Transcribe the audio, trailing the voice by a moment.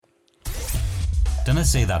Didn't I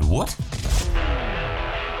say that what?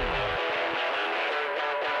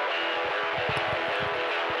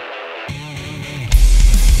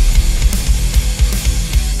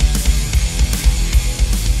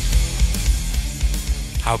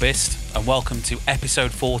 How bist, and welcome to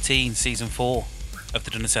episode 14, season 4 of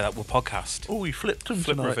the Didn't I Say That What podcast. Oh, we flipped them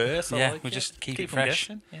Flip tonight. reverse. I Yeah, like we it. just keep it them fresh.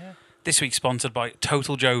 guessing, Yeah. This week sponsored by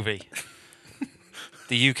Total Jovi,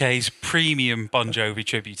 the UK's premium Bon Jovi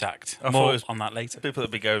tribute act. I thought More it was on that later. People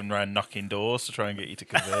that be going around knocking doors to try and get you to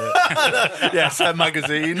convert Yes, their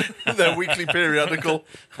magazine, their weekly periodical.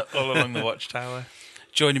 all along the watchtower.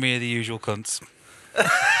 Joining me are the usual cunts. How's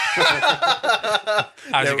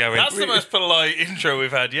it going? That's the most polite intro we've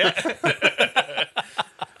had yet.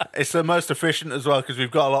 It's the most efficient as well because we've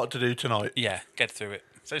got a lot to do tonight. Yeah, get through it.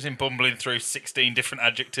 So it's him bumbling through 16 different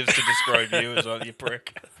adjectives to describe you as well, you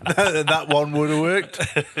prick. That one would have worked.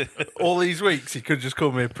 All these weeks, he could just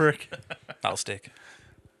call me a prick. That'll stick.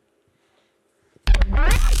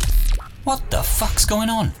 What the fuck's going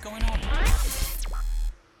on?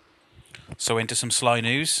 So into some Sly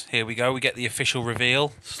news. Here we go. We get the official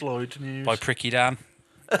reveal Slide news. by Pricky Dan.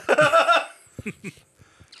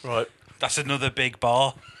 Right. That's another big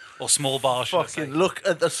bar. Or small bar, should I say. Fucking look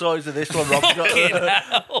at the size of this one. Rob's got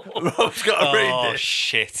to read Oh, this.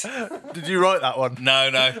 shit. Did you write that one?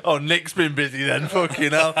 No. Oh, Nick's been busy then.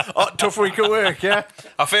 Fucking hell. Oh, tough week at work, yeah?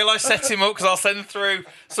 I feel I set him up because I'll send through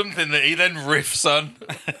something that he then riffs on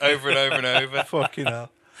over and over and over. Fucking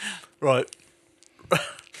hell. Right.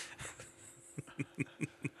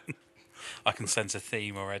 I can sense a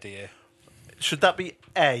theme already here. Should that be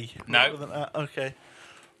A? No. rather than A? Okay.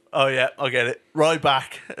 Oh, yeah, I get it.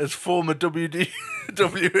 Ryback, as former WWE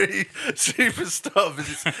superstar,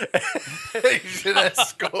 visits Asian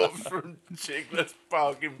escort from Jiggler's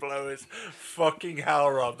Bargain Blowers. Fucking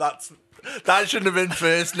hell, Rob. That shouldn't have been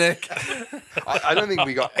first, Nick. I don't think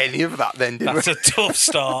we got any of that then, did we? That's a tough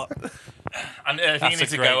start. And I think That's you need a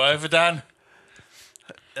to great- go over, Dan.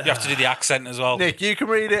 You have to do the accent as well. Nick, you can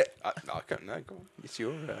read it. I can't know. Go on. It's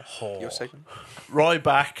your segment.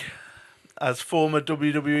 Ryback, as former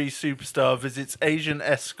WWE superstar, visits Asian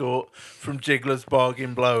escort from Jiggler's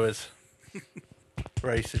Bargain Blowers.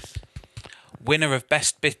 Racist. Winner of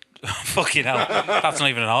fucking hell. That's not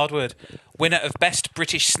even a hard word. Winner of Best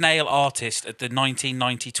British Snail Artist at the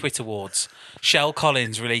 1990 Twit Awards, Shell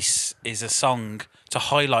Collins releases a song to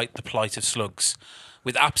highlight the plight of slugs,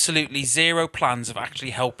 with absolutely zero plans of actually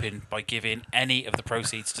helping by giving any of the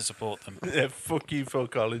proceeds to support them. Yeah, fuck you, Phil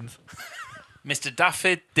Collins. Mr.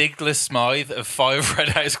 Daffyd Digler Smythe of 5 Red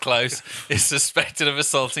House Close is suspected of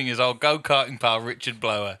assaulting his old go-karting pal Richard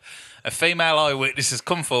Blower. A female eyewitness has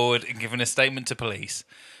come forward and given a statement to police.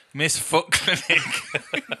 Miss Foot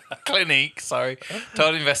Clinique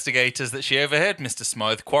told investigators that she overheard Mr.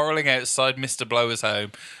 Smythe quarrelling outside Mr. Blower's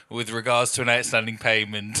home with regards to an outstanding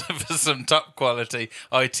payment for some top-quality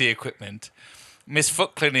IT equipment. Miss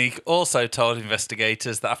Foot Clinique also told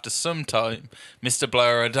investigators that after some time, Mr.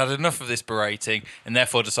 Blower had had enough of this berating and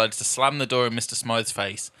therefore decided to slam the door in Mr. Smythe's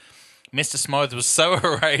face. Mr. Smythe was so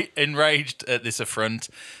enraged at this affront,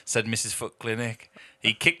 said Mrs. Foot Clinic.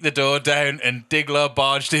 He kicked the door down and Digler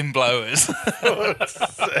barged in Blowers.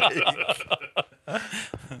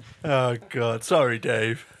 Oh, God. Sorry,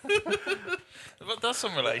 Dave. But that's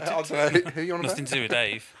unrelated. I don't know who you want to Nothing to do with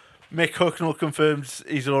Dave. Mick Hucknall confirms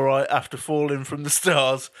he's all right after falling from the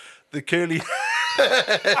stars. The curly-haired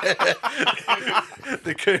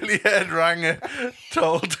ranger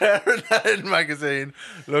told Darren Head magazine,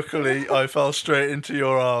 "Luckily, I fell straight into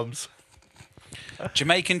your arms."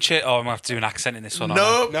 Jamaican church... Oh, I'm going to have to do an accent in this one.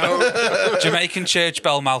 aren't I? No. Jamaican church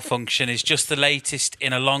bell malfunction is just the latest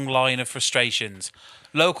in a long line of frustrations.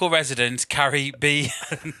 Local resident Carrie BN.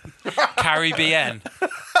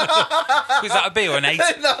 Was that a B or an 8? No,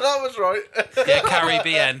 that was right. Yeah, Carrie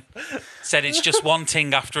BN said it's just one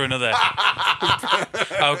thing after another.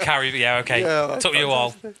 Oh, Carrie, yeah, okay. Yeah, that's Took me a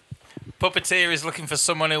while. Puppeteer is looking for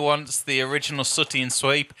someone who wants the original Sooty and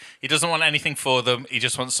Sweep. He doesn't want anything for them. He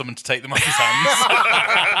just wants someone to take them off his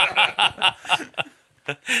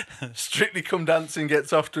hands. Strictly Come Dancing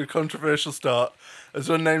gets off to a controversial start as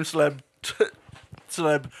unnamed celeb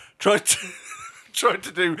tried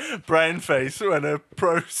to do brain face when a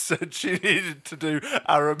pro said she needed to do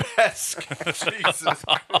arabesque. Jesus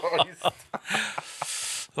Christ.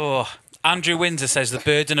 Oh, Andrew Windsor says the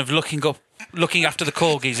burden of looking after the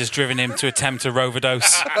corgis has driven him to attempt a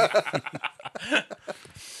overdose.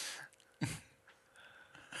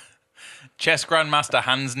 Chess Grandmaster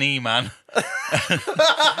Hans Niemann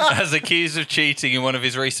has accused of cheating in one of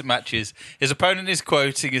his recent matches. His opponent is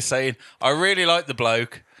quoting as saying, "I really like the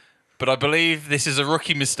bloke, but I believe this is a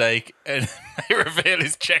rookie mistake and may reveal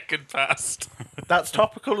his checkered past. That's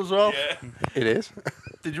topical as well. It is.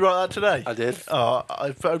 Did you write that today? I did. Oh,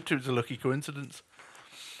 I hoped it was a lucky coincidence.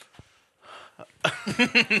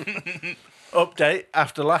 Update: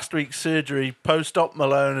 after last week's surgery, post-op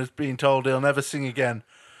Malone has been told he'll never sing again.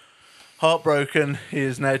 Heartbroken, he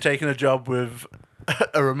is now taking a job with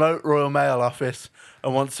a remote Royal Mail office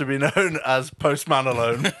and wants to be known as Postman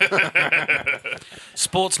Alone.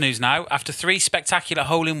 Sports news now. After 3 spectacular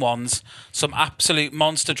hole-in-ones, some absolute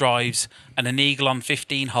monster drives, and an eagle on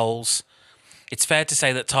 15 holes, it's fair to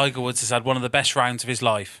say that Tiger Woods has had one of the best rounds of his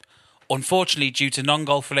life. Unfortunately, due to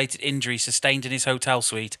non-golf related injuries sustained in his hotel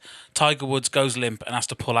suite, Tiger Woods goes limp and has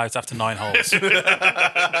to pull out after 9 holes.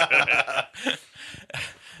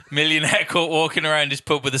 Millionaire caught walking around his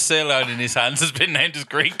pub with a sirloin in his hands has been named as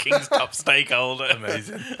Great King's top stakeholder.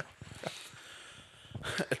 Amazing.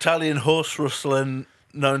 Italian horse rustler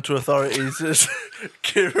known to authorities as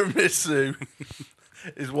Kiramisu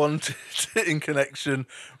is wanted in connection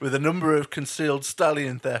with a number of concealed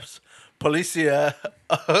stallion thefts. Policia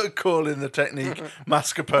are calling the technique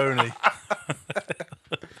mascarpone.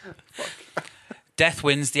 Death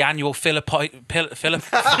wins the annual Philippite. Go with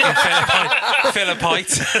it.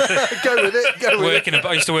 Go with it.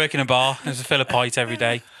 I used to work in a bar. There was a Philippite every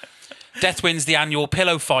day. Death wins the annual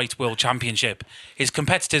Pillow Fight World Championship. His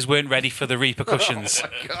competitors weren't ready for the repercussions. Oh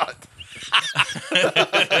my God.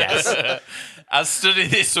 Yes. As study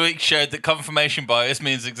this week showed that confirmation bias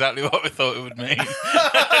means exactly what we thought it would mean.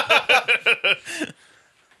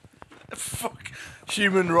 Fuck.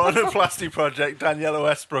 Human Rhinoplasty Project, Daniela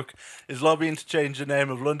Westbrook, is lobbying to change the name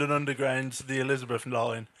of London Underground to the Elizabeth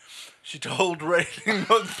Line. She told Railing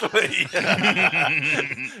Monthly,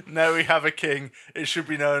 now we have a king, it should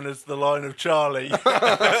be known as the Line of Charlie,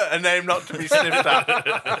 a name not to be sniffed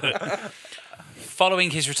at.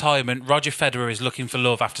 Following his retirement, Roger Federer is looking for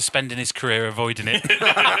love after spending his career avoiding it.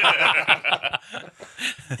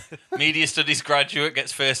 Media studies graduate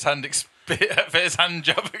gets first-hand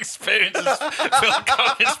job experience as Phil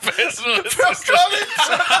Collins' personal assistant.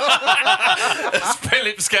 As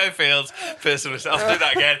Philip Schofield's personal assistant. I'll do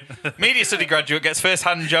that again. Media study graduate gets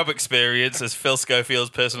first-hand job experience as Phil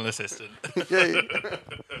Schofield's personal assistant. Yeah.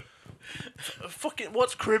 Fucking,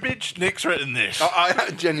 what's cribbage? Nick's written this.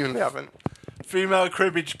 I genuinely haven't. Female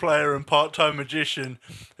cribbage player and part-time magician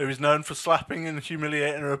who is known for slapping and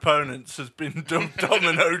humiliating her opponents has been dubbed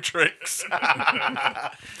Domino Tricks.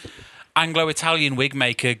 Anglo-Italian wig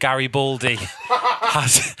maker Gary Baldy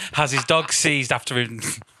has his dog seized after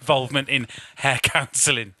involvement in hair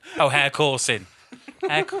counselling. Oh, hair coursing.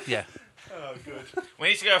 Yeah. Oh, good. We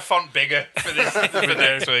need to go a font bigger for this for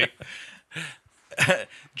next week.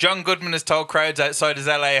 John Goodman has told crowds outside his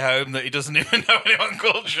LA home that he doesn't even know anyone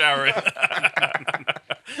called Sharon.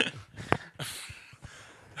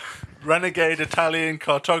 Renegade Italian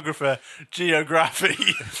cartographer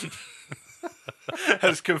Geography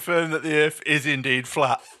has confirmed that the Earth is indeed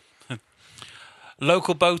flat.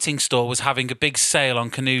 Local boating store was having a big sale on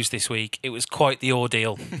canoes this week. It was quite the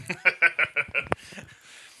ordeal.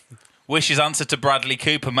 Wish's answer to Bradley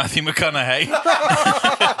Cooper, Matthew McConaughey,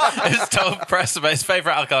 has told press about his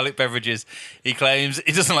favourite alcoholic beverages. He claims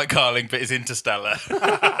he doesn't like Carling, but is Interstellar.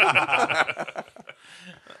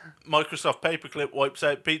 Microsoft Paperclip wipes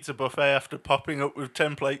out pizza buffet after popping up with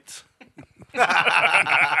templates.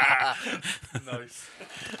 Nice.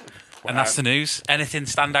 And that's the news. Anything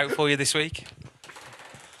stand out for you this week?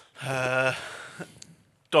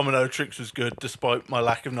 Domino Tricks was good, despite my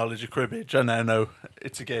lack of knowledge of cribbage. I now know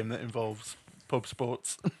it's a game that involves pub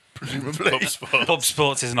sports, presumably. Pub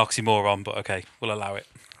sports is an oxymoron, but okay, we'll allow it.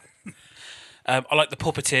 I like the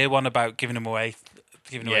puppeteer one about giving away,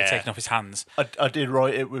 taking off his hands. I did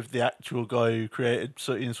write it with the actual guy who created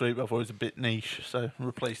Sooty and Sweet, but I thought it was a bit niche, so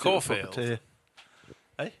replaced Caulfield. it with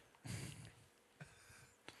puppeteer. Hey?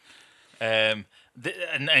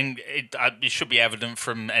 It should be evident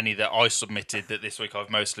from any that I submitted that this week I've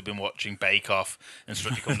mostly been watching Bake Off and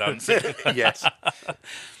Strutty Come Dancing. Yes.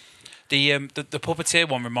 The puppeteer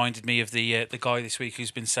one reminded me of the guy this week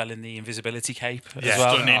who's been selling the invisibility cape as Yeah,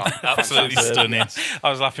 well. stunning. Absolutely stunning. I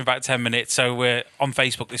was laughing about 10 minutes. So we're on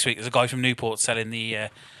Facebook this week. There's a guy from Newport selling the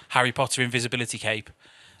Harry Potter invisibility cape.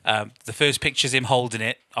 The first picture's him holding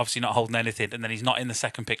it, obviously not holding anything, and then he's not in the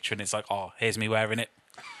second picture, and it's like, oh, here's me wearing it.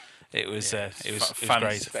 It was great.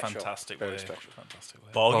 Fantastic Very work. special. Fantastic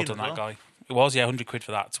work. Well Bargain done, as that guy. It was, yeah, 100 quid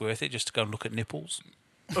for that. It's worth it just to go and look at nipples.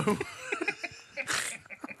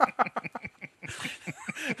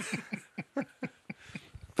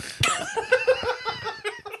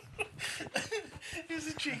 There's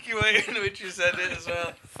a cheeky way in which you said it as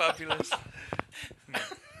well. Fabulous.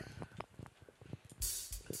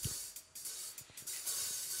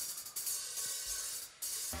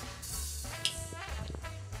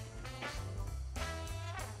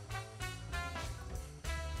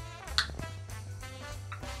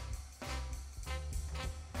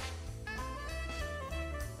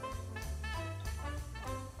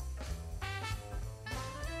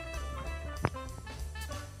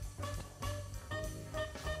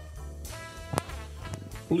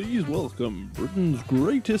 Please welcome Britain's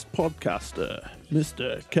greatest podcaster,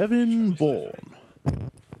 Mr. Kevin Vaughan.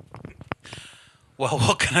 Well,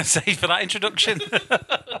 what can I say for that introduction?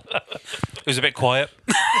 It was a bit quiet.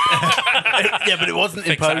 Yeah, but it wasn't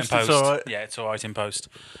in Fix that post. It's all right. Yeah, it's all right in post.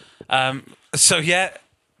 So yeah,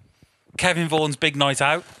 Kevin Vaughan's big night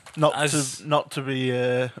out. Not to be.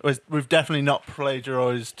 We've definitely not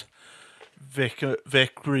plagiarised Vic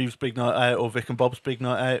Reeves' Big Night Out or Vic and Bob's Big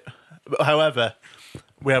Night Out. But, however,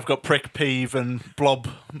 we have got Prick Peeve and Blob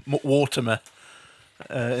Watermer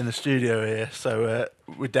in the studio here, so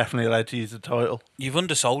we're definitely allowed to use the title. You've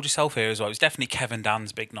undersold yourself here as well. It was definitely Kevin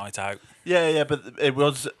Dan's big night out. Yeah, but it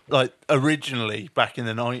was like originally back in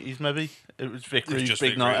the 90s, maybe it was Vic Reeves'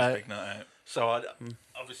 Big Night Out. Big Night Out. So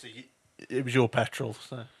obviously it was your petrol.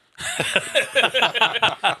 So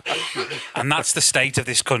And that's the state of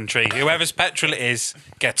this country. Whoever's petrol it is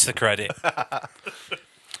gets the credit.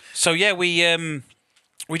 So yeah, we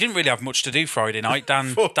didn't really have much to do Friday night.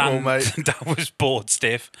 Dan was bored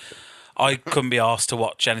stiff. I couldn't be asked to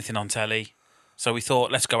watch anything on telly. So we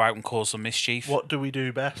thought, let's go out and cause some mischief. what do we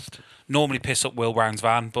do best? Normally piss up Will Brown's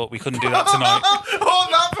van, but we couldn't do that tonight. Oh,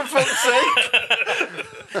 that for fuck's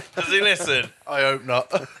sake! Does he listen? I hope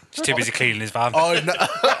not. He's too busy cleaning his van.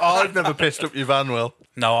 I've never pissed up your van, Will.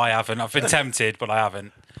 No, I haven't. I've been tempted, but I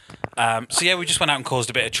haven't. So yeah, we just went out and caused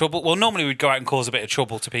a bit of trouble. Well, normally we'd go out and cause a bit of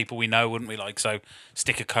trouble to people we know, wouldn't we? Like, so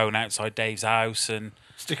stick a cone outside Dave's house and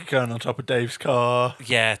Stick a cone on top of Dave's car.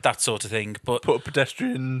 yeah, that sort of thing. But Put a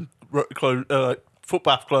pedestrian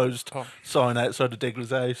footpath closed sign outside of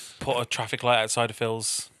Diggler's house. put a traffic light outside of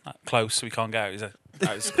Phil's close so we can't get out.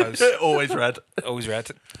 It's close. Always red. Always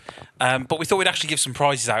red. But we thought we'd actually give some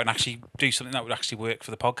prizes out and actually do something that would actually work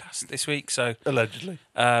for the podcast this week. So Allegedly.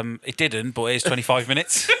 it didn't, but here's 25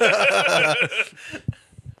 minutes.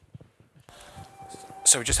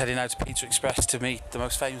 So we're just heading out to Pizza Express to meet the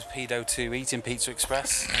most famous pedo to eat in Pizza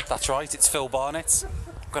Express. That's right, it's Phil Barnett.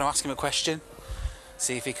 I'm going to ask him a question,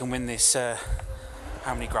 see if he can win this.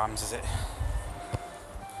 How many grams is it?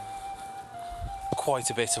 Quite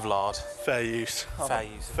a bit of lard. Fair use. Fair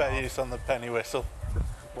use. Fair use on the penny whistle.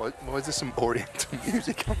 Why is there some Oriental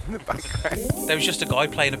music on in the background? There was just a guy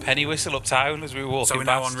playing a penny whistle uptown as we were walking So we're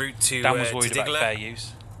now past. en route to Dan was worried about Diggler. fair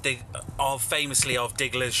use. Famously of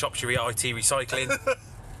Diggler's Shropshire IT Recycling.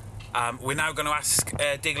 We're now going to ask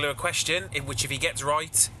Diggler a question, in which if he gets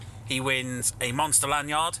right, he wins a Monster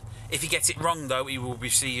lanyard. If he gets it wrong, though, he will be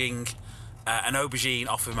receiving an aubergine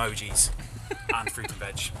off Emojis and fruit and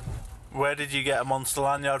veg. Where did you get a Monster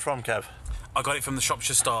lanyard from, Kev? I got it from the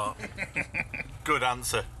Shropshire Star. Good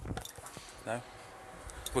answer. No?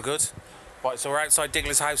 We're good? Right, so we're outside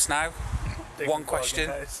Diggler's house now. One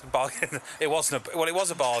question. Bargain. It wasn't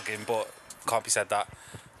a bargain, but can't be said that.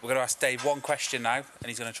 We're going to ask Dave one question now, and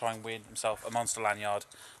he's going to try and win himself a Monster lanyard,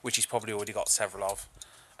 which he's probably already got several of.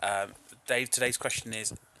 Dave, today's question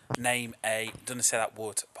is, name a Didn't Say That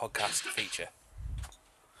Would podcast feature.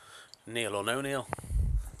 Neil or no Neil?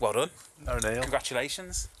 Well done. No, Neil.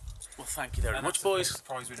 Congratulations. Well, thank you very And much, that's the boys. first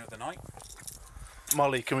prize winner of the night.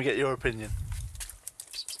 Molly, can we get your opinion?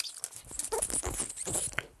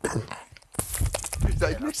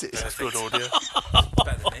 They miss it. That's good audio.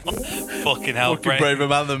 Better than me. Fucking hell, Fucking braver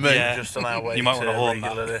man than me. Yeah. Just on our way You might to wanna horn that.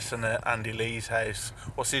 regular this and Andy Lee's house.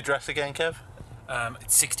 What's the address again, Kev?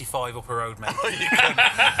 It's 65 Upper Road, mate.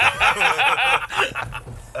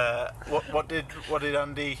 What did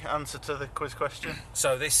Andy answer to the quiz question?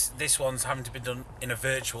 So this one's having to be done in a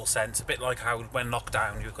virtual sense, a bit like how when locked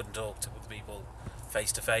down you couldn't talk to people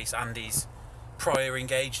face to face. Andy's prior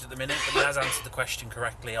engaged at the minute, but he has answered the question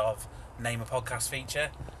correctly of name a podcast feature.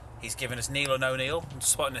 He's given us Neil or no Neil, I'm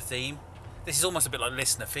spotting a theme. This is almost a bit like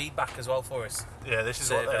listener feedback as well for us. Yeah, this is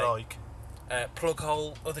what they Survey. like. Plug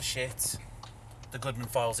hole, other shit, the Goodman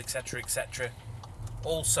Files, etc., etc.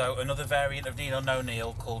 Also, another variant of Neil or no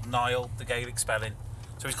Neil called Niall, the Gaelic spelling.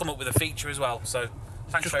 So he's come up with a feature as well. So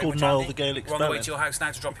thanks Just very called much, Niall, Andy. the Gaelic We're on the way spelling. to your house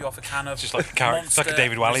now to drop you off a can of Just like a character. It's like a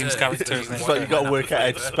David Walliams Reserve. character, isn't it? It's like you've got to work out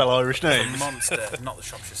how to spell Irish names. Monster, not the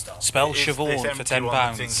Shropshire Star. Spell Siobhan for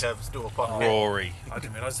 £10. Rory. I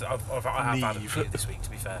didn't realise. I have had a few this week, to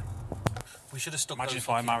be fair. We should have stuck. Imagine those if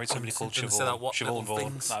I fucking married somebody points called and said that Siobhan. what Siobhan little Vaughan.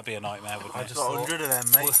 things. That'd be a nightmare, wouldn't I it? just Got thought, 100 of them,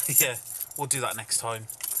 mate. well, yeah, we'll do that next time.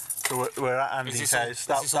 So we're at Andy's Is this all- house. is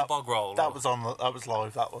this all bog roll, That or- was on. That was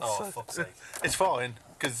live. That was. Oh, fuck's sake. It's fine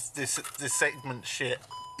because this segment's shit,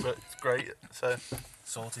 but it's great. So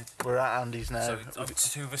Sorted. we're at Andy's now. So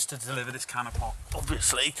it's two of us to deliver this can of pop.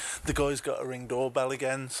 Obviously, the guy's got a Ring doorbell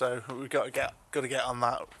again, so we've got to get on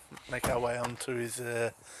that. Make our way onto his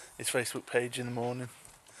Facebook page in the morning.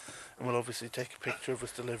 And we'll obviously take a picture of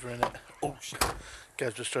us delivering it. Oh shit!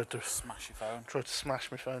 Gav just tried to Smash your phone. smash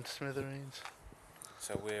my phone to smithereens.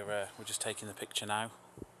 So we're just taking the picture now.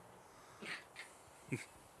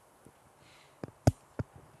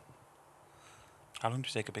 How long do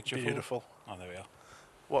you take a picture Beautiful. for? Oh, there we are.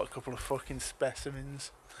 What a couple of fucking specimens.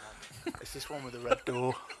 It's this one with the red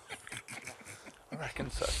door. I reckon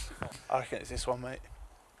so. I reckon it's this one, mate.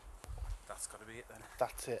 That's got to be it then.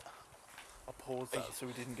 That's it. I paused that so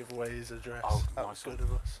we didn't give away his address. Oh, that nice was good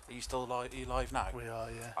of us. Are you still live? Are you live now? We are,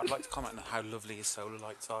 yeah. I'd like to comment on how lovely his solar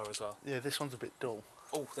lights are as well. Yeah, this one's a bit dull.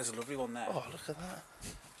 Oh, there's a lovely one there. Oh, look at that.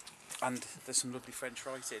 And there's some lovely French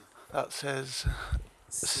writing. That says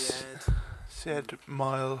Cied,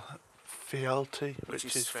 Mile Fialti, which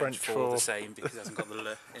is French for the same because it hasn't got the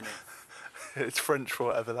L in it. It's French for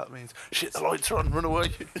whatever that means. Shit, the lights are on, run away.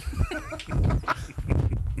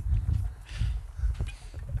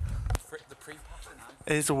 The pre-passer now.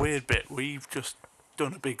 It's a weird bit. We've just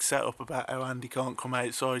done a big setup about how Andy can't come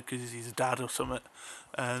outside because he's a dad or something.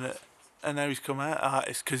 And now he's come out.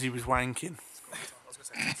 It's because he was wanking. I was going to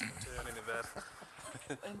say, it's turning in bed.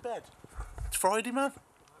 In bed? It's Friday, man.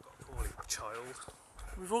 I've got a poorly child.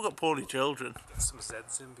 We've all got poorly children. Get some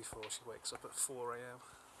Zeds in before she wakes up at 4 a.m.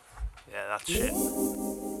 Yeah, that's shit.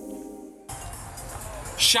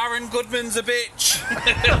 Sharon Goodman's a bitch.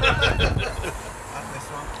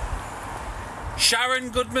 Sharon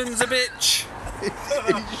Goodman's a bitch.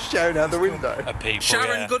 He's shouting out the window. A people,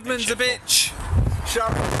 Sharon Goodman's a bitch.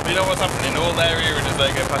 Sharon. You know what's happening? All their hearing as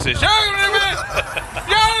they go past it.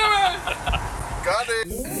 Got it.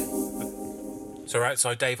 So we're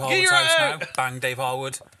outside Dave Harwood's house now. Bang, Dave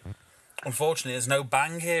Harwood. Unfortunately, there's no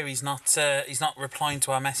Bang here. He's not replying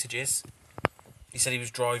to our messages. He said he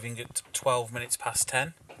was driving at 12 minutes past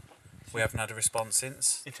 10. We haven't had a response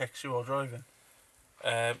since. He texts you while driving.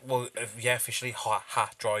 Yeah, officially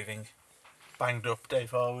driving. Banged up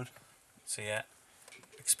Dave Harwood. So yeah,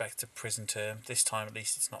 expect a prison term. This time at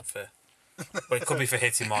least it's not for... Well, it could be for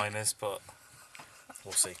hitting minors, but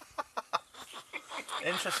we'll see.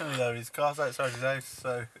 Interestingly though, his car's outside his house,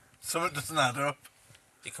 so something doesn't add up.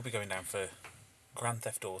 It could be going down for Grand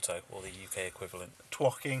Theft Auto, or the UK equivalent.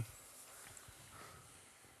 Twocking.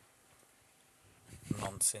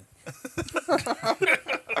 Nonsense.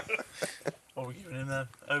 What are we giving him then?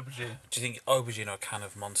 Aubergine. Do you think aubergine or a can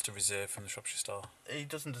of Monster Reserve from the Shropshire Star? He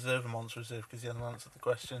doesn't deserve a Monster Reserve because he hasn't answered the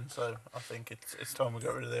question, so I think it's time we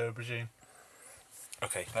got rid of the aubergine.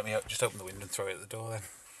 Okay, let me just open the window and throw it at the door then.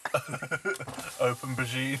 Open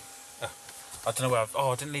aubergine. I don't know where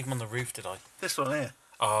I didn't leave them on the roof, did I? This one here.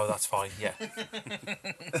 Oh, that's fine, yeah.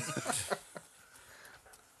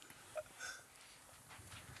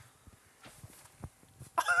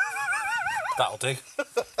 That'll do.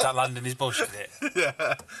 That land in his bush, did it? Yeah.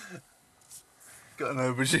 Got an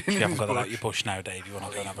aubergine. You haven't got it out your bush now, Dave. You want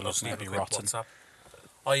to go and have a look and it'll be rotten.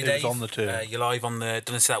 Hi, It Dave. was on the too. You're live on the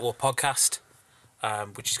Don't Say That Word podcast,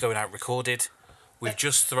 which is going out recorded. We've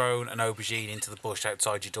just thrown an aubergine into the bush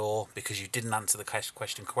outside your door because you didn't answer the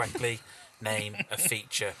question correctly. Name a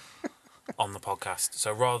feature on the podcast.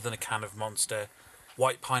 So rather than a can of Monster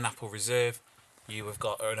White Pineapple Reserve, you have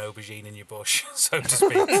got an aubergine in your bush, so to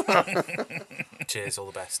speak. Cheers, all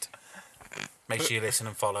the best. Make sure you listen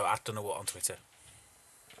and follow at Don't Know What on Twitter.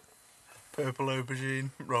 Purple aubergine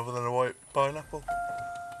rather than a white pineapple.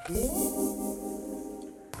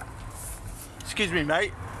 Excuse me,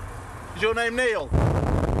 mate. Is your name Neil?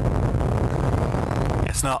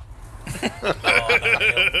 It's not.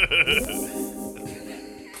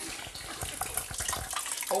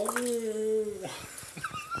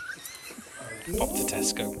 Pop to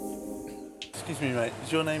Tesco. Excuse me, mate.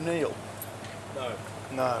 Is your name Neil? No.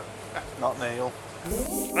 No, not Neil.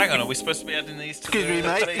 Hang on, are we supposed to be adding these to Excuse me,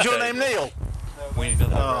 mate. Is your name Neil? We need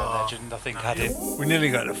another legend, I think, had it. We nearly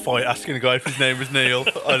got in a fight asking a guy if his name was Neil.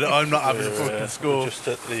 I'm not having a fucking score. Just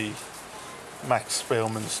at the Max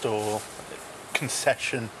Spielman store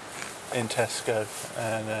concession in Tesco,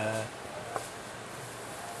 and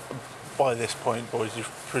by this point, boys,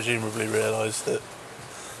 you've presumably realised that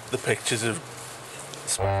the pictures of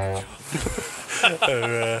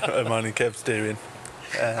mine and Kev's doing.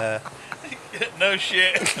 No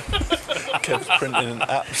shit. Kev's printing an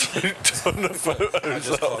absolute ton of I photos.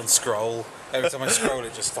 just go and scroll. Every time I scroll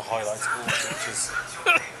it just for highlights of all the pictures.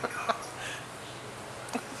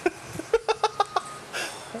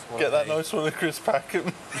 Get that nice one of Chris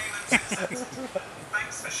Packham.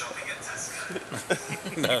 Thanks for shopping at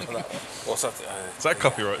Tesco. No. What's that? Is that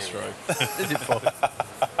copyright strike? Is it fun?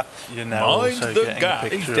 You're now also getting a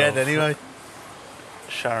picture He's dead of anyway.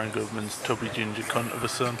 Sharon Goodman's tubby ginger cunt of a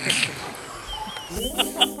son.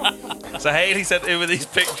 So Hayley said, who are these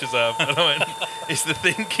pictures of? And I went, it's the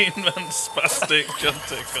Thinking Man's spastic John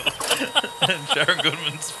Tickle and Sharon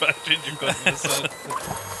Goodman's fat ginger Goodman.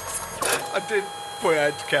 I did point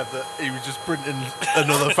out to Kev that he was just printing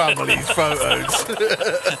another family's photos.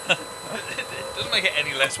 Doesn't make it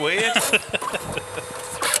any less weird.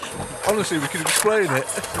 Honestly, we can explain it.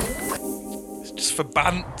 It's just for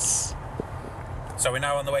bants. So we're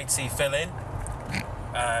now on the way to see Phil in.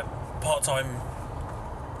 Part-time,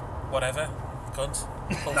 whatever, cunt.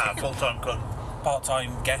 Nah, full-time cunt.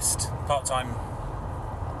 Part-time guest, part-time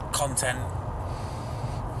content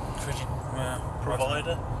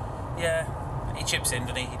Provider. Yeah, he chips in,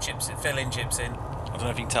 doesn't he? Phil in chips in. I don't know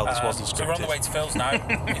if you can tell this wasn't So we're on the way scripted. to Phil's now.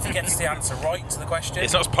 If he gets the answer right to the question,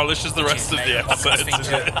 It's not as polished as the which rest is of the named podcast episodes.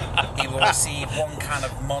 feature, he will receive 1 can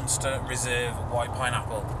of Monster Reserve White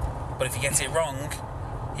Pineapple. But if he gets it wrong,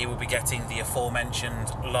 he will be getting the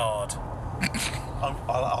aforementioned lard.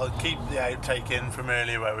 I'll keep the outtake in from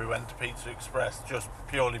earlier where we went to Pizza Express just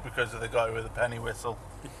purely because of the guy with the penny whistle.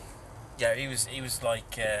 Yeah, he was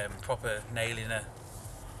like proper nailing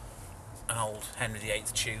an old Henry VIII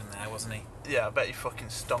tune there, wasn't he? Yeah, I bet he fucking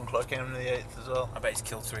stunk like Henry VIII as well. I bet he's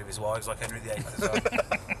killed 3 of his wives like Henry VIII as well.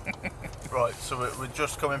 Right, so we're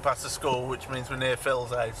just coming past the school, which means we're near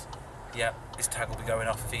Phil's house. Yeah, his tag will be going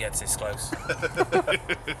off if he gets this close.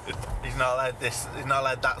 He's not allowed this. He's not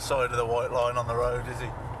allowed that side of the white line on the road, is he?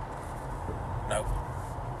 No.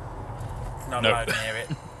 Not No. allowed near it.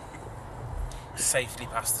 Safely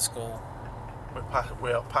past the school.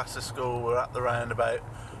 We are past the school. We're at the roundabout.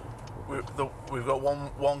 We've got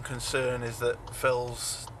one concern is that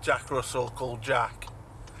Phil's Jack Russell called Jack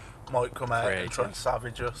might come out and try and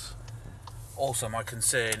savage us. Also, my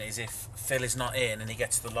concern is if Phil is not in and he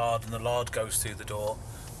gets the lard and the lard goes through the door,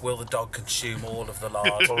 will the dog consume all of the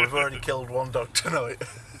lard? Well, we've already killed one dog tonight.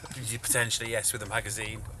 Potentially, yes, with a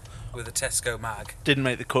magazine. With a Tesco mag. Didn't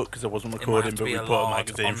make the cut because I wasn't might recording, have to but be we a put a lard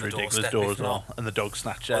magazine on the through Diggler's doorstep, door if as well, not. and the dog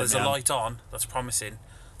snatched Well, out. there's a light on, that's promising.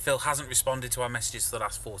 Phil hasn't responded to our messages for the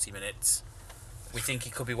last 40 minutes. We think he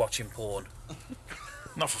could be watching porn.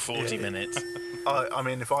 Not for 40 minutes. I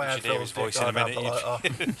mean, if I had should hear Phil's his voice dick, in a I'd have the minute,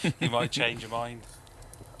 light on. You might change your mind.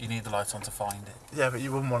 You need the light on to find it. Yeah, but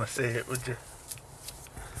you wouldn't want to see it, would you?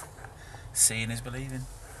 Seeing is believing.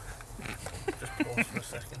 Just pause for a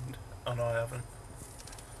second. Oh no, I haven't.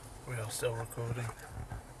 We are still recording.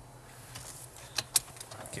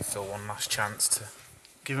 Give Phil one last chance to...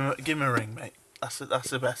 Give him a ring, mate. That's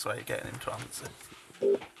the best way of getting him to answer.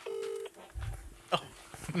 Oh,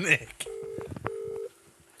 Nick.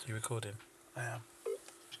 You recording? I am.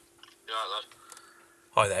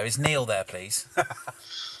 Hi there, is Neil there, please?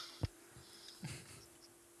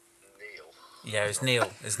 Neil. Yeah, is Neil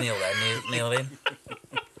there? Neil in?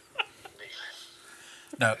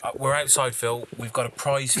 No, we're outside, Phil. We've got a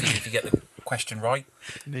prize for you if you get the question right.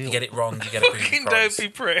 If you get it wrong, you get a booby Fucking prize. dopey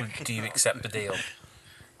prick. Do you accept the deal?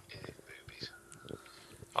 Boobies.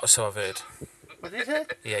 Oh, so I've heard. What is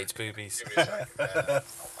it? He hates boobies. I'm not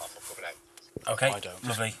coming out. Okay, I don't.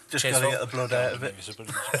 lovely. Just Cheers, gotta Phil. get the blood out of it.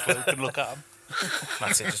 Good look at him.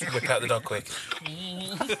 That's it, just whip out the dog quick.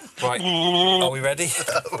 Right, are we ready?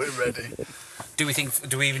 We're ready. Do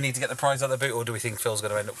we even need to get the prize out of the boot, or do we think Phil's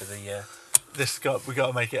going to end up with the... We got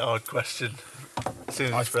to make it a hard question. As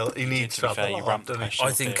soon as Phil, he needs to to be have fair, the you lard, ramped the doesn't he? question.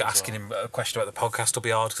 I think asking him a question about the podcast will be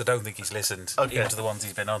hard, because I don't think he's listened, Okay. even to the ones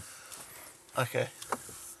he's been on. Okay.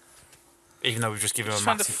 Even though we've just given him Just a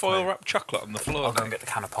found a massive foil clue. wrapped chocolate on the floor. I'll go and get the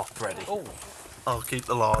can of pop ready. I'll keep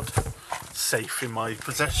the lard safe in my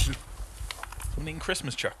possession. I mean,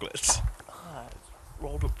 Christmas chocolates.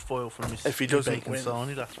 Rolled up foil from his If he doesn't bacon win,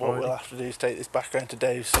 sarnie, that's what Friday. we'll have to do is take this back round to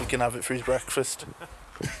Dave so he can have it for his breakfast.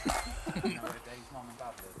 Dave's mum and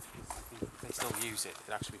dad live, they still use it.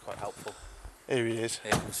 It'd actually be quite helpful. Here he is.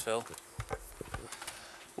 Here comes Phil.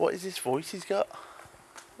 What is this voice he's got?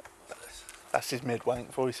 That's his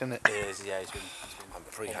mid-wank voice, isn't it? It is, yeah, he's been I'm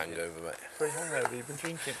pre-hangover, mate. Free hangover, you've been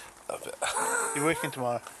drinking. A bit. You're working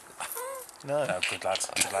tomorrow? No. No, good lads.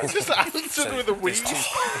 Good lads. Just answered with a there's wheeze.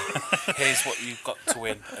 Here's what you've got to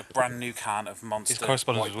win: a brand new can of Monster. His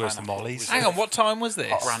correspondence White was worse than Pineapple Molly's. Reserve. Hang on, what time was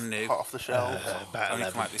this? Brand new. Hot off the shelves. Only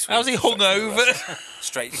come out this week. How's he hungover?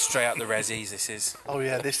 Straight out the resis. This is. Oh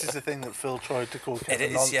yeah, this is the thing that Phil tried to call It Kevin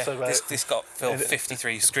is, nonce yeah. about This got Phil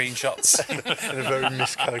 53 screenshots. in a very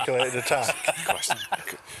miscalculated attack.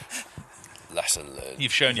 Lesson learned.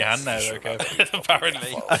 You've shown your hand now, though, Kevin.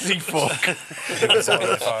 Apparently. As he fuck.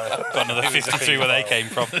 Got another 53 where they came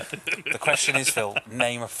from. The question is, Phil,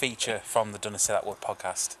 name a feature from the Dunna Say That Word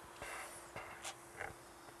podcast.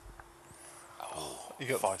 You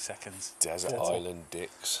got 5 seconds. Desert Island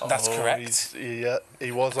Dicks. That's correct.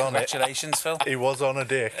 He was on it. Congratulations, Phil. He was on a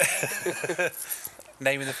dick.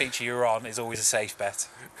 Naming the feature you're on is always a safe bet.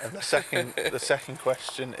 And the second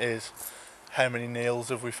question is, how many Neils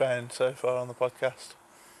have we found so far on the podcast?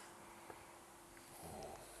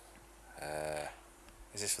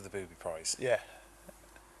 Is this for the booby prize? Yeah,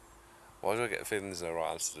 Why do I get a feeling there's no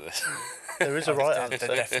right answer to this? there is a right There answer.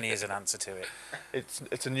 definitely is an answer to it.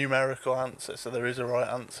 It's a numerical answer, so there is a right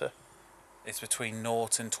answer. It's between 0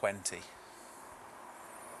 and 20.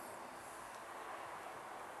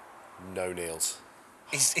 No Neils.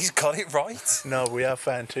 He's got it right. No, we have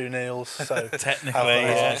found 2 Neils, so Technically,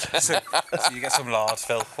 have yeah. So you get some lard,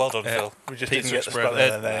 Phil. Well done, Phil. we just Pizza didn't get the Express,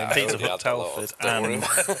 spelling of their name. Pizza Yeah, Hut that's a lot. Telford, Don't worry and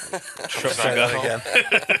about Try that again.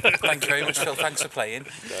 Thank you very much, Phil. Thanks for playing.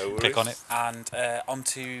 No worries. Click on it. And on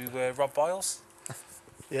to Rob Biles.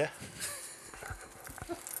 Yeah.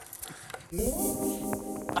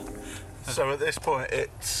 So at this point,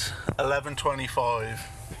 it's 11:25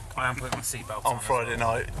 I am putting my seatbelt on Friday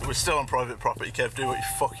night. We're still on private property, Kev. Do what you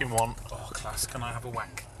fucking want. Oh, class. Can I have a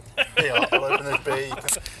wank? Here, I'll open this beer. You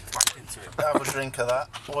can Whack into it. have a drink of that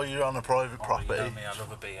while you're on a private Oh, you property. know me, I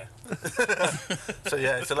love a beer. So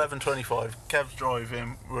yeah, it's 11:25. Kev's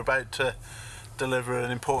driving. We're about to deliver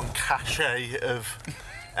an important cachet of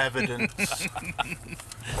evidence.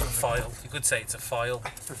 File. You could say it's a file.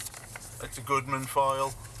 It's a Goodman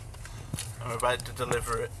file. And we're about to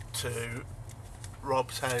deliver it to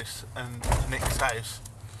Rob's house and Nick's house.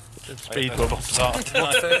 Speed bumps.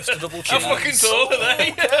 But first, a double cheese. How fucking tall are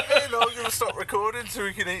they? Okay, no, I'm going to stop recording so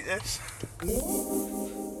we can eat this.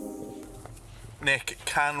 Nick,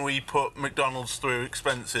 can we put McDonald's through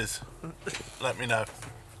expenses? Let me know.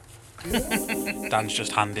 Dan's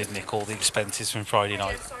just handed Nick all the expenses from Friday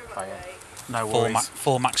night. No Four, worries.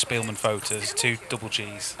 four Max Spielman photos, 2 double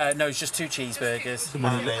G's. No, it's just 2 cheeseburgers. The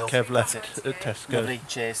money that Kev left That's at Tesco. Lovely.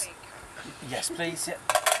 Cheers. Yes, please. Yeah.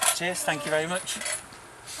 Cheers. Thank you very much.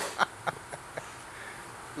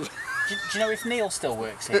 do you know if Neil still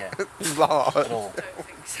works here at all?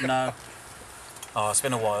 No. Oh, it's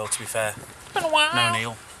been a while, to be fair. It's been a while. No,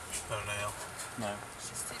 Neil. No, Neil. No.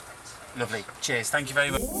 Lovely. Cheers. Thank you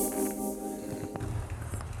very much.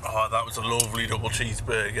 Oh, that was a lovely double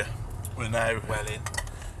cheeseburger. We're now Well in.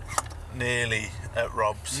 nearly at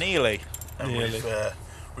Rob's. Nearly. And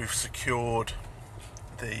we've secured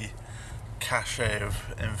the cachet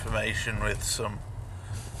of information with some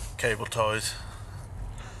cable ties.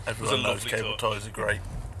 Everyone knows lovely cable touch. ties are great.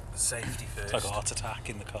 Safety first. It's like a heart attack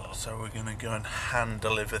in the car. So we're going to go and hand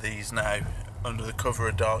deliver these now under the cover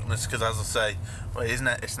of darkness because, as I say, well, isn't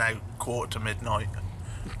it? It's now 1:45.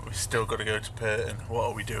 We've still got to go to Purton. What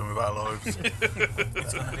are we doing with our lives?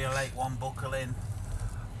 It's going to be a late one. Buckle in.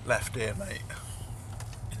 Left ear, mate.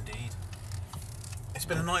 Indeed. It's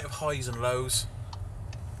been a night of highs and lows.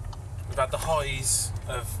 We've had the highs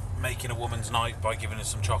of making a woman's night by giving her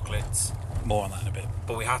some chocolates, More on that in a bit.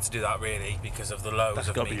 but we had to do that really because of the lows That's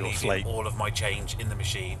of gotta me be your leaving slate. all of my change in the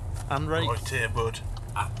machine And Ray. Right here, bud.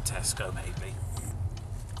 at Tesco maybe.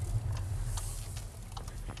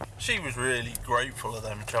 She was really grateful of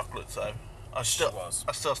them chocolates, though. I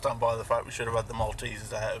still stand by the fact we should have had the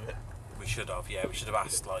Maltesers out of it, We should have, yeah, we should have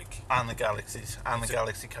asked like, and the Galaxies, and the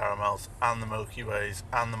Galaxy caramels, and the Milky Ways,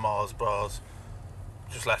 and the Mars bars.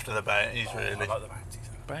 Just left of the bounties, really. I like the bounties.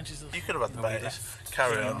 Branches of You could have had the No, we bounties. left.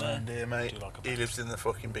 Carry Yeah, on, no. dear mate. Do like a He bounty. lives in the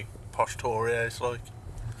fucking big posh Tory house, like.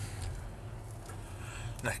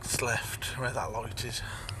 Next left, where that light is.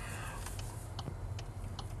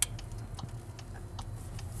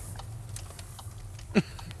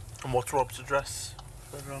 And what's Rob's address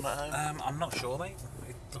for everyone at home? I'm not sure, mate.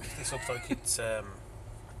 This looks like it's. I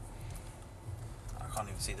can't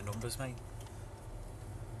even see the numbers, mate.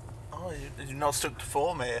 Oh, you're not stuck to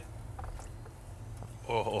form here.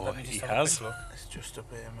 Or Let me just he have a has. quick look. It's just up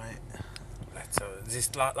here, mate. Let's. Is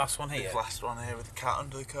this last one here? This last one here with the cat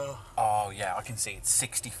under the car. Oh yeah, I can see it's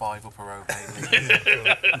 65 Upper Road, baby. Do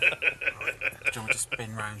you want me to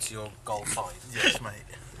spin round to your Golf 5? Yes, mate.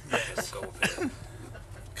 Yes. Go up here.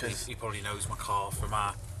 Because He probably knows my car from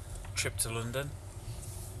our trip to London.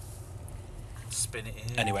 Spin it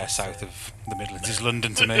in. Anywhere south of the Midlands is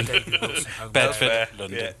London to me. David Wilson Holmes. Bedford,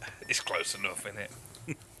 London. Yeah, it's close enough, isn't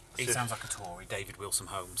it? He sounds like a Tory, David Wilson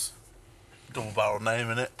Holmes. double barrel name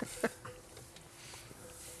in it.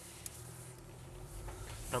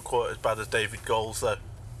 Not quite as bad as David Goals, though.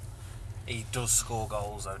 He does score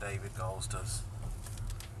goals, though. David Goals does.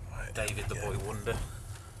 Right. David the Yeah. Boy Wonder.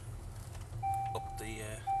 Up the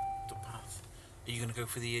path. Are you going to go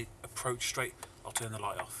for the approach straight? I'll turn the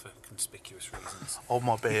light off for conspicuous reasons. Hold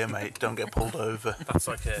my beer, mate. Don't get pulled over. That's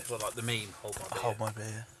like like the meme. Hold my beer. Hold my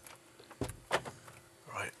beer.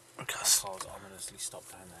 Right. Okay. Cars ominously stop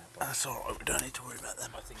down there. But That's all right. We don't need to worry about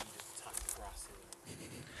them. I think you just tap the grass.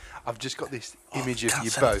 I've just got this image the of cat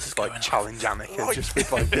you sensors both going like off. challenge Anakin, just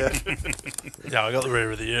with like Yeah, I got the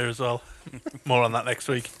rear of the year as well. More on that next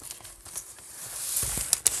week.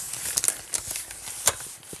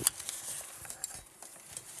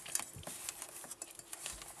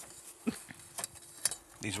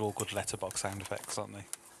 These are all good letterbox sound effects, aren't they?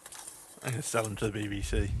 I'm going to sell them to the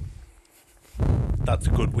BBC. That's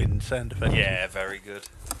a good wind sound effect. Yeah, very good.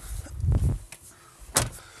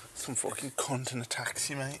 Some fucking cunt in a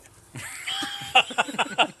taxi, mate.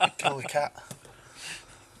 Kill the cat.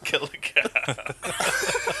 Kill the cat.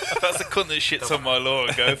 That's a cunt that shits on my lawn.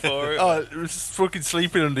 Go for it. Oh, it was fucking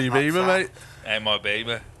sleeping under your beamer, mate. Hey, my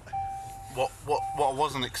beamer. What I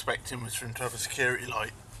wasn't expecting was for him to have a security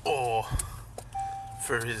light or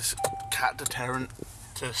for his cat deterrent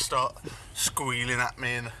to start squealing at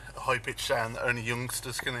me in a high-pitched sound that only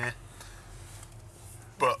youngsters can hear.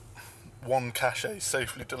 But one cachet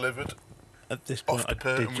safely delivered. At this point, I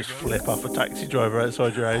did just flip off a taxi driver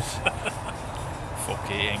outside your house. Fuck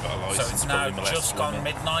it, he ain't got a license. So it's now just gone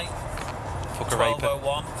midnight. Fuck a raper.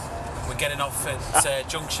 12:01. We're getting off at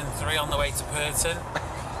Junction 3 on the way to Purton.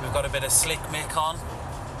 We've got a bit of Slick Mick on.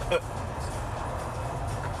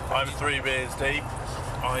 I'm 3 beers deep.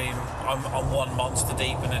 I'm one monster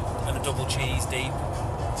deep and a double cheese deep.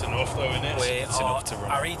 It's enough though, isn't it? It's enough to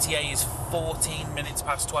run. Our ETA is 14 minutes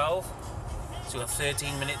past 12. So we've got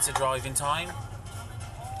 13 minutes of driving time.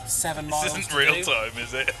 7 miles. This isn't to real do. time,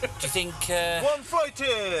 is it? Do you think? One flight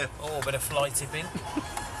here! Oh, a bit of fly tipping.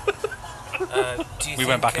 Do you We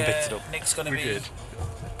went think, back and picked it up. Nick's going to We be did.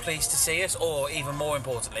 pleased to see us, or even more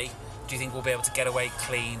importantly, do you think we'll be able to get away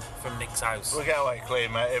clean from Nick's house? We'll get away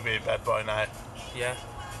clean, mate. He'll be in bed by now. Yeah.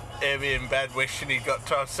 He'll be in bed wishing he'd got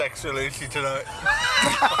to have sex with Lucy tonight.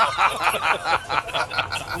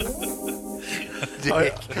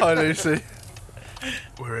 Hi, Lucy.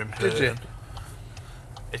 We're in Purton. Did you?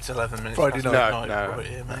 It's 11 minutes Friday past night. midnight. No. Right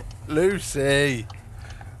here, mate. Lucy.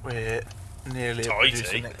 We're nearly at Tighty.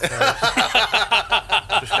 producer Nick's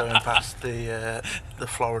house. Just going past the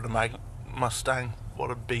Florida Mustang.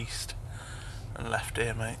 What a beast. And left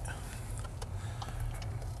here, mate.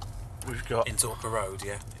 We've got Into Upper Road,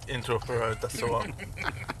 yeah. into Upper Road, that's the one.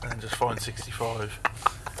 And just find 65.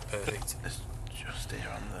 Perfect. It's just here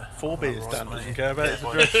on the... 4 beers, right, Dan, mate. doesn't care about his Yeah,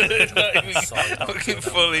 address. Not even Side out fucking to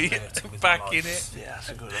fully Purton with back my in lights. it. Yeah, that's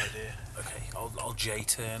a good idea. Okay, I'll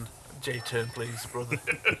J-turn. J-turn, please, brother.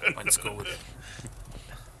 Went to school with it.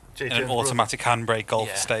 In J-turn, an automatic handbrake golf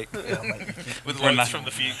Yeah. stake. Yeah, mate. With Run lights that. from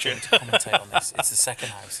the future. Commentate on this. It's the second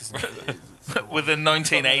house, isn't it? With a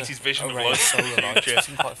 1980s vision of Array lights from solar the lights. future. I've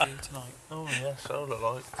seen quite a few tonight. Oh, yeah, solar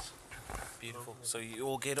lights. Beautiful. So you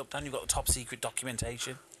all geared up, Dan? You've got the top secret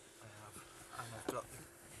documentation. And I've got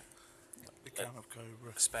the can of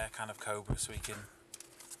Cobra. A spare can of Cobra so we can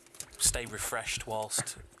stay refreshed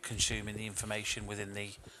whilst consuming the information within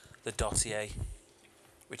the dossier,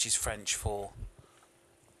 which is French for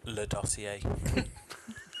le dossier.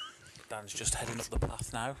 Dan's just heading up the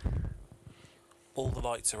path now. All the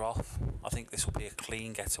lights are off. I think this will be a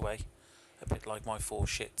clean getaway. A bit like my 4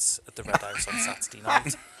 shits at the Red House on Saturday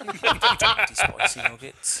night. Empty spicy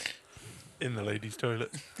nuggets. In the ladies'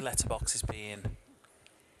 toilet. Letterbox is being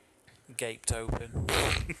gaped open.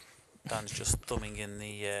 Dan's just thumbing in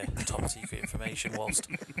the top secret information whilst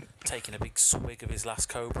taking a big swig of his last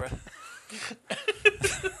Cobra.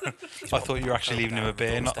 I thought you were actually leaving him a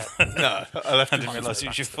beer, not. No, I left I him didn't realise it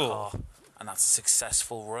was your The fault. car, and that's a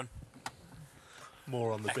successful run.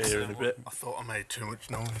 more on the beer Excellent in a bit. I thought I made too much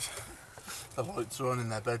noise. The lights are on in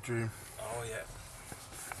their bedroom. Oh yeah.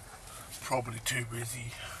 Probably too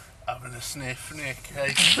busy having a sniff, Nick,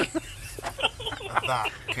 eh? And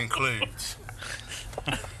that concludes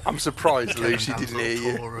I'm surprised Kevin Lucy Dan's didn't hear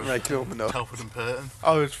little you tour of making up enough. Telford and Purton.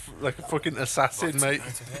 I was like a fucking assassin, mate.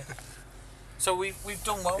 So we've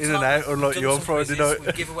done well. In and tonight. out, unlike We've done you on some Friday quizzes. night.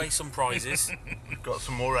 We give away some prizes. Got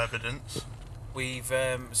some more evidence. We've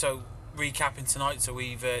so recapping tonight. So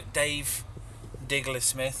we've Dave Diggler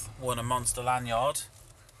Smith won a monster lanyard.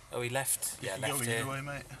 Oh, he left. Yeah, You can left go here. either way,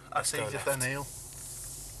 mate. Let's That's go easy if they're left. Neil.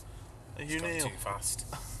 Are you It's gone Neil? too fast.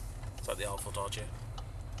 It's like the Alpha Dodger.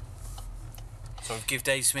 So we've give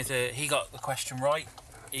Dave Smith he got the question right.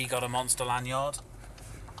 He got a monster lanyard.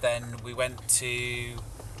 Then we went to,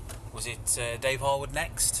 was it Dave Harwood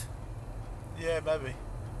next? Yeah, maybe.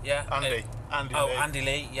 Yeah. Andy. Andy Oh, Lee. Andy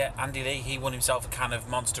Lee. Yeah, Andy Lee. He won himself a can of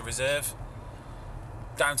Monster Reserve.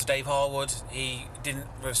 down to Dave Harwood. He didn't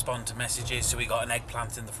respond to messages, so we got an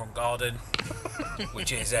eggplant in the front garden,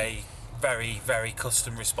 which is a very, very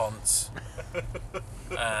custom response,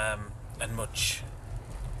 and much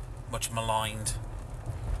maligned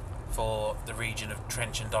for the region of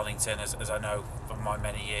Trench and Donington, as I know from my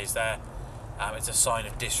many years there. It's a sign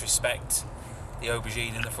of disrespect, the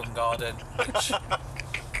aubergine in the front garden, which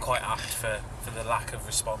quite apt for the lack of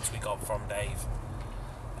response we got from Dave.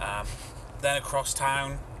 Then across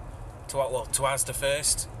town to Asda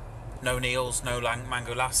first. No Neil's, no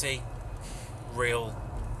Mango Lassie. Real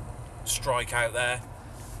strike out there.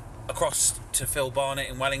 Across to Phil Barnett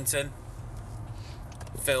in Wellington.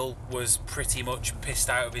 Phil was pretty much pissed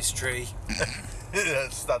out of his tree.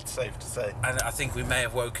 That's safe to say. And I think we may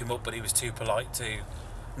have woke him up, but he was too polite to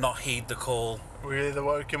not heed the call. We either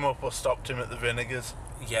woke him up or stopped him at the Vinegars.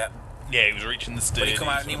 Yeah. Yeah, he was reaching the But he sturdies. come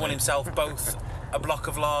out and he won himself both a block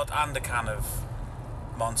of lard and a can of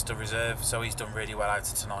Monster Reserve, so he's done really well out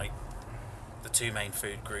of tonight. The two main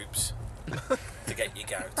food groups to get your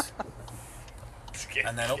gout.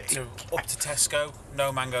 And then up to Tesco,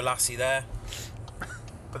 no Mango Lassie there.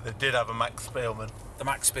 But they did have a Max Spielman. The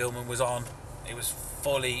Max Spielman was on. It was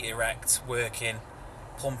fully erect, working,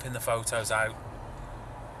 pumping the photos out.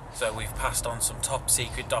 So we've passed on some top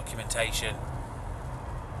secret documentation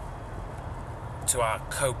to our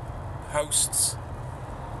co-hosts.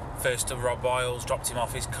 First to Rob Wiles, dropped him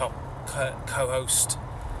off his co-host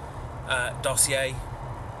dossier,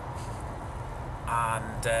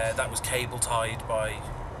 and that was cable tied by.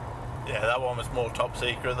 Yeah, that one was more top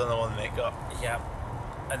secret than the one Nick got. Yeah,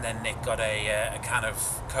 and then Nick got a can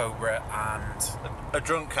of Cobra and a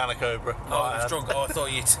drunk can of Cobra. Oh, it was drunk. Oh, I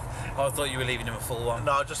thought you were leaving him a full one.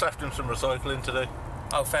 No, I just left him some recycling to do.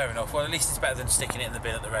 Oh, fair enough. Well, at least it's better than sticking it in the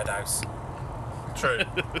bin at the Red House. True.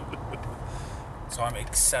 So I'm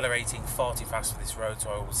accelerating far too fast for this road, so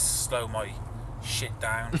I will slow my shit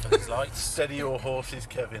down for these lights. Steady your horses,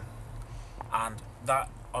 Kevin. And that,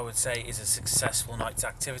 I would say, is a successful night's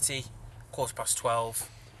activity. 12:15.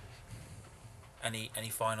 Any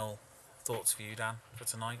final thoughts for you, Dan, for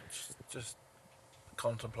tonight? Just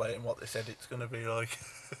contemplating what they said it's going to be like.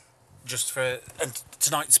 And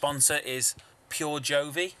tonight's sponsor is Pure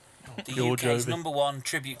Jovi, the Pure UK's Jovi. #1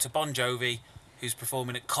 tribute to Bon Jovi, who's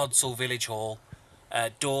performing at Codsall Village Hall.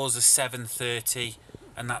 Doors are 7:30,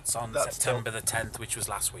 and that's on September the 10th, which was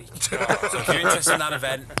last week. So if you're interested in that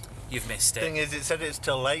event, you've missed it. Thing is, it said it's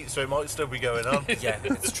till late, so it might still be going on. Yeah,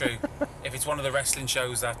 it's true. If it's one of the wrestling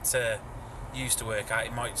shows that you used to work at,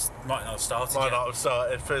 it might not have started Might yet. not have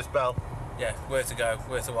started. First bell. Yeah, worth to go,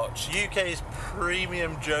 worth to watch. UK's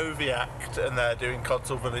premium Jovi act, and they're doing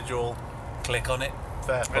Codsall Village Hall. Click on it.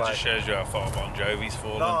 Fair play. That just shows you how far Bon Jovi's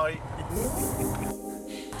fallen. Night.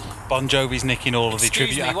 Bon Jovi's nicking all of the Excuse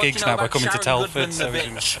tribute me, act what do you gigs know now by about coming to Sharon Telford. Goodman, So the we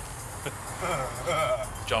can- bitch?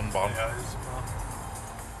 John Bon.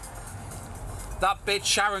 That bitch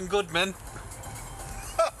Sharon Goodman.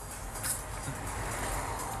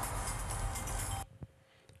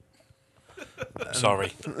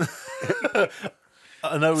 Sorry.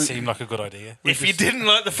 I know. Seemed like a good idea. If you didn't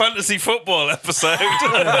like the fantasy football episode,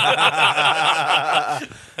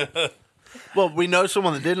 Well, we know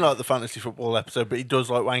someone that didn't like the fantasy football episode, but he does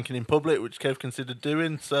like wanking in public, which Kev considered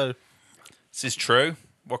doing. So this is true.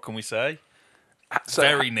 What can we say? So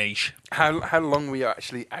Very niche. How long were you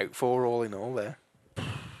actually out for, all in all, there?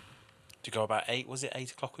 To go about 8, was it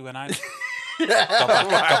 8 o'clock we went out?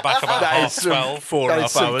 got back about That is half 12. 4.5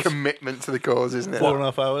 some hours. commitment to the cause, isn't it?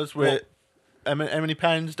 4.5 hours. We're how many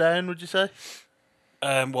pounds down? Would you say?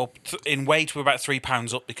 In weight we're about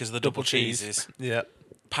 £3 up because of the double cheese. cheeses. Yeah.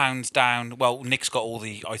 Pounds down. Well, Nick's got all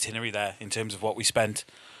the itinerary there in terms of what we spent.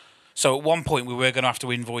 So at one point we were going to have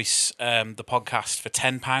to invoice the podcast for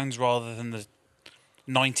 £10 rather than the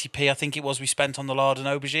 90p I think it was we spent on the lard and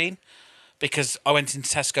aubergine, because I went into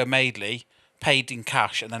Tesco Madeley, paid in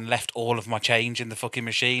cash, and then left all of my change in the fucking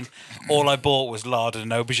machine. All I bought was lard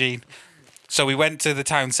and aubergine. So we went to the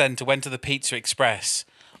town centre, went to the Pizza Express.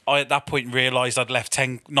 I at that point realised I'd left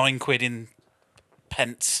 9 quid in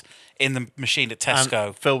pence in the machine at Tesco.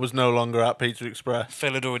 And Phil was no longer at Pizza Express.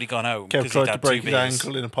 Phil had already gone home. Kev 'cause tried he'd to had break 2 his beers.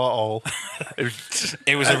 ankle in a pothole.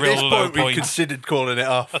 It was a At real this low point, we point. considered calling it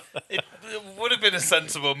off. It would have been a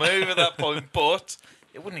sensible move at that point, but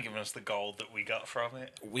it wouldn't have given us the gold that we got from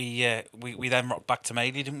it. We then rocked back to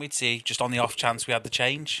Madeley, didn't we? To see, just on the off chance we had the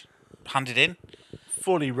change handed in.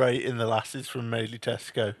 Fully rating the lasses from Madeley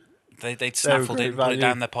Tesco. They'd snaffled great it, put value. it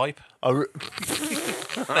down their pipe. I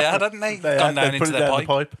They had, hadn't they? They Gone had, down they into put it their down pipe. the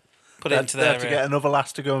pipe. Put They it had- into they their had to get another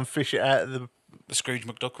lass to go and fish it out of the. the Scrooge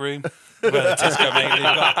McDuck room where the Tesco Madeley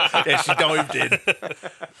got. Yeah, she dived in.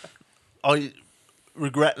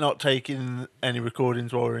 regret not taking any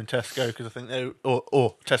recordings while we were in Tesco because I think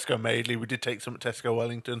or Tesco Madeley. We did take some at Tesco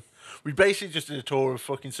Wellington. We basically just did a tour of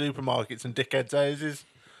fucking supermarkets and dickheads' houses.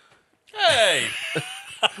 Hey!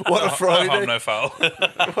 What a Friday! I have no foul.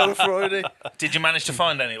 What a Friday! Did you manage to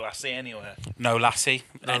find any lassie anywhere? No lassie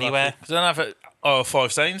anywhere. I don't have a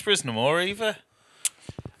 5 Sainsbury's no more either.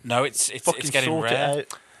 No, it's Fucking getting sort it rare.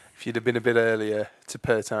 out. If you'd have been a bit earlier to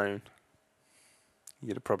Pertown,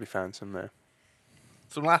 you'd have probably found some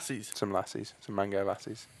Some lassies. some lassies, some mango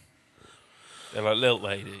lassies. They're like little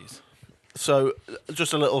ladies. So,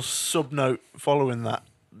 just a little sub note following that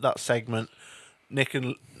segment.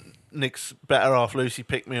 Nick's better half Lucy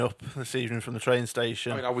picked me up this evening from the train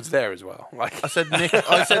station. I mean, I was there as well. Like, I said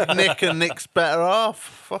Nick and Nick's better half.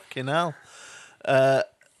 Fucking hell.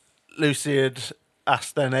 Lucy had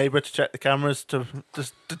asked their neighbour to check the cameras to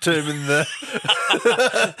just determine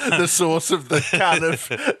the source of the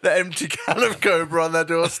empty can of Cobra on their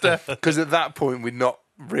doorstep. because at that point we'd not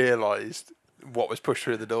realised what was pushed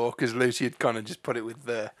through the door because Lucy had kind of just put it with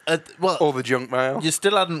all the junk mail. You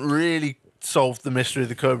still hadn't really solved the mystery of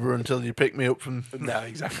the Cobra until you picked me up from No, the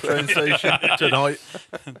exactly. train station tonight.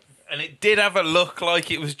 And it did have a look like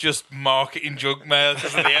it was just marketing junk mail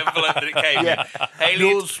because of the envelope that it came in. Haley,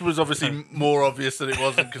 Yours was obviously more obvious than it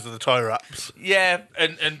wasn't because of the tie wraps. yeah,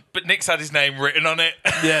 but Nick's had his name written on it.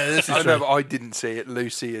 Yeah, this is I true. know, but I didn't see it.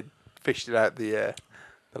 Lucy had fished it out the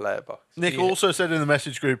letterbox. Nick also said in the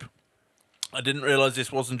message group, I didn't realise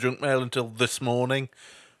this wasn't junk mail until this morning,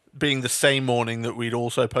 being the same morning that we'd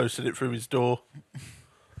also posted it through his door.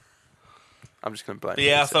 I'm just going to blame.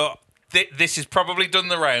 Yeah, I Lucy. thought this has probably done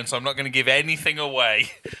the round, so I'm not going to give anything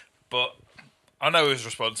away. But I know who's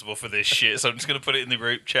responsible for this shit, so I'm just going to put it in the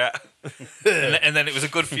group chat. and then it was a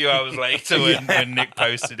good few hours later when Nick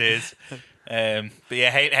posted his. But yeah,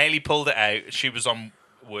 Haley pulled it out. She was on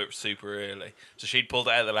work super early, so she'd pulled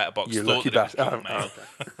it out of the letterbox. You Thought lucky that it was bastard. junk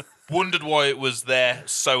mail. Wondered why it was there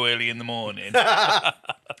so early in the morning. Had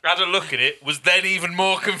a look at it, was then even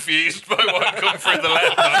more confused by what had come through the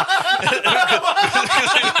letterbox.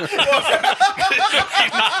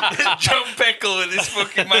 John Peckle with his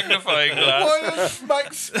fucking magnifying glass. Why is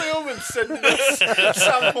Max Spielman sending us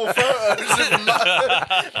sample photos of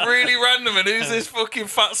Matt? Really random, and who's this fucking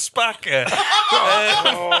fat spacker?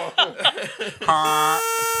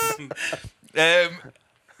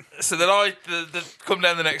 So then I come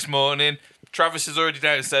down the next morning. Travis is already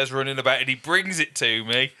downstairs running about, and he brings it to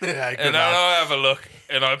me. Yeah, good and man. I have a look,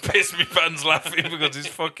 and I piss my pants laughing because it's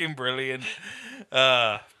fucking brilliant.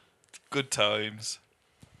 Good times.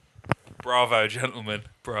 Bravo, gentlemen.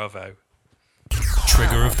 Bravo.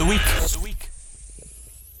 Trigger of the week.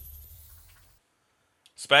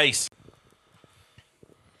 Space.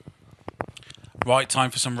 Right,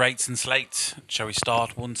 time for some rates and slates. Shall we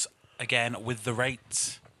start once again with the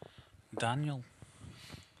rates? Daniel.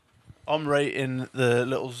 I'm rating the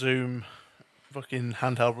little Zoom fucking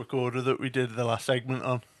handheld recorder that we did the last segment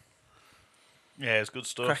on. Yeah, it's good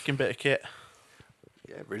stuff. Cracking bit of kit.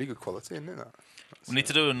 Yeah, really good quality, isn't it? That? We need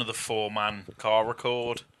to do another 4-man car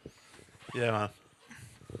record. Yeah, man.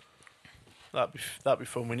 That'd be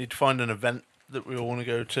fun. We need to find an event that we all want to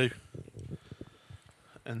go to,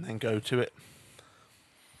 and then go to it.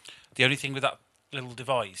 The only thing with that little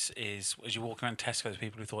device is, as you walk around Tesco, there's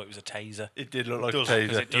people who thought it was a taser. It did look like Does, a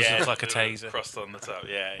 'cause taser. it does look like a taser. Crossed on the top,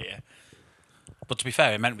 yeah. But to be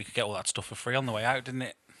fair, it meant we could get all that stuff for free on the way out, didn't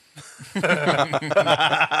it?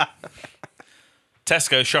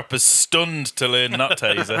 Tesco shoppers stunned to learn not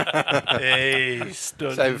taser. Hey,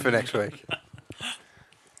 stunning. Save it for next week.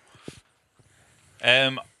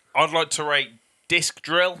 I'd like to rate Disk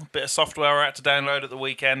Drill, bit of software I had to download at the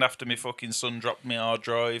weekend after my fucking son dropped my hard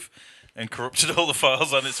drive and corrupted all the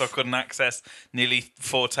files on it, so I couldn't access nearly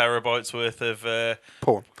 4 terabytes worth of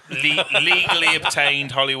Porn. legally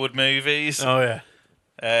obtained Hollywood movies. Oh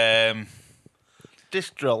yeah. Um,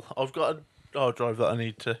 Disc drill. I've got a hard drive that I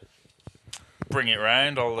need to. bring it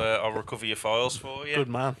round. I'll recover your files for you. Good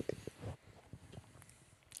man.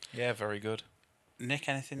 Yeah, very good. Nick,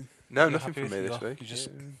 anything? No, you're nothing happy from me with? this You're week. just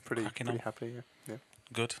Yeah, pretty cracking on. happy. Yeah.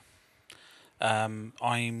 Good. I'm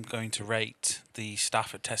going to rate the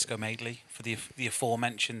staff at Tesco Madeley for the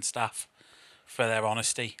aforementioned staff for their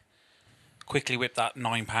honesty. Quickly whipped that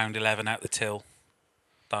 £9.11 out the till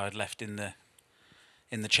that I'd left in the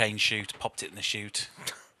change chute, popped it in the chute,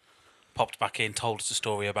 popped back in, told us a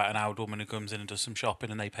story about an old woman who comes in and does some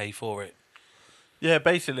shopping and they pay for it. Yeah,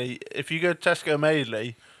 basically, if you go to Tesco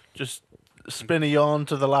Madeley, just spin a yarn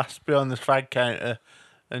to the last behind the fag counter,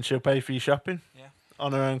 and she'll pay for your shopping. Yeah.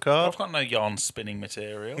 On her own card. I've got no yarn spinning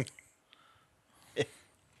material.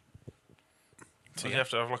 So you have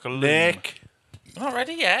to have like a loom. Nick, We're not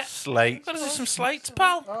ready yet. Slate. Got to do some slates,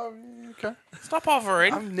 pal. Oh, okay. Stop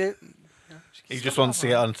hovering. I'm new. He just wants to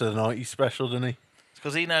get onto the 90s special, doesn't he?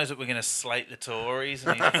 Because he knows that we're going to slate the Tories,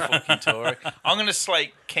 and he's a fucking Tory. I'm going to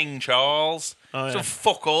slate King Charles. Oh, He's yeah. done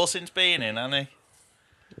fuck all since being in, hasn't he?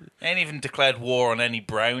 Ain't even declared war on any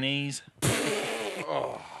brownies.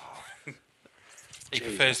 He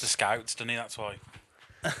prefers the Scouts, doesn't he? That's why.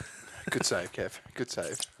 Good save, Kev. Good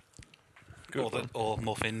save. Or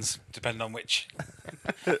muffins, depending on which.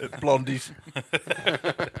 Blondies.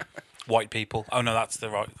 White people. Oh no, that's the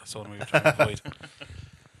one we were trying to avoid.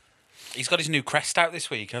 He's got his new crest out this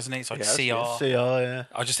week, hasn't he? It's like Yes, CR. CR, yeah.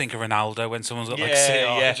 I just think of Ronaldo when someone's got like Yeah,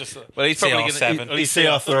 CR. yeah. Just, Well, he's probably CR7. going to... He's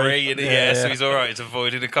CR3, CR3, yeah, so yeah. he's all right. It's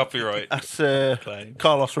avoiding a copyright. That's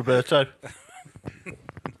Carlos Roberto.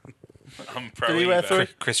 I'm pro Did he wear eBay.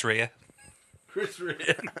 Chris Rea. Chris Rea.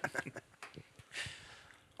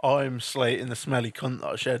 I'm slating the smelly cunt that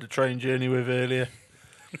I shared a train journey with earlier.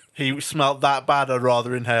 He smelt that bad, I'd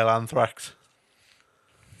rather inhale anthrax.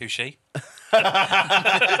 Who's she?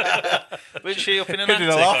 Wasn't she up in an In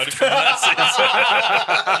a attic? loft. hiding from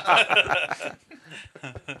the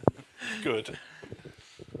Nazis? Good.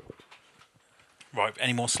 Right,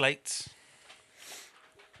 any more slates?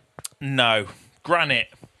 No. Granite.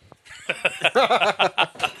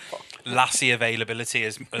 Lassie availability,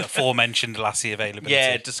 as aforementioned Lassie availability.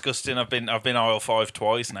 Yeah, disgusting. I've been aisle 5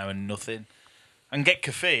 twice now and nothing. And get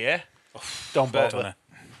kefir, yeah? Don't Don't bother. know.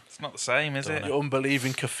 It's not the same, is it? You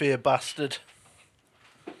unbelieving kefir bastard.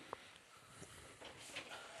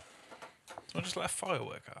 I'll just let a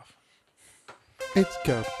firework off. It's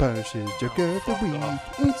Calipash's joke of the week.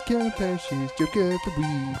 It's Calipash's joke of the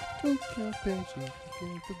week. It's Calipash's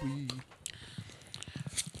joke of the week.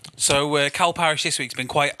 So Cal Parish this week's been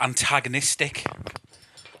quite antagonistic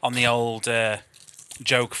on the old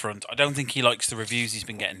joke front. I don't think he likes the reviews he's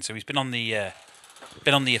been getting, so he's been on the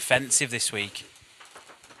offensive this week.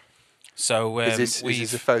 So Is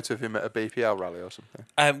this a photo of him at a BPL rally or something?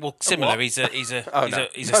 well, similar. He's a Oh, he's no. a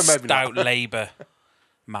he's No, a maybe not. stout Labour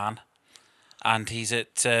man, and he's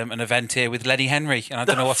at an event here with Lenny Henry, and I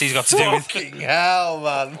don't know what he's got to do with. Fucking hell,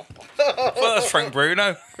 man. Well, that's Frank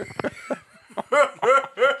Bruno.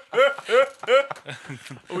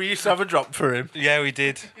 We used to have a drop for him. Yeah, we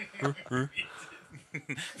did.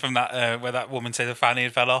 From that where that woman said the fanny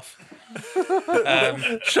had fell off.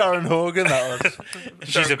 Sharon Horgan, that was.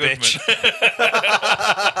 She's a bitch.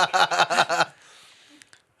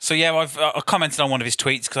 So yeah, I commented on one of his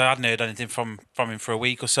tweets because I hadn't heard anything from him for a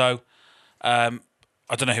week or so. I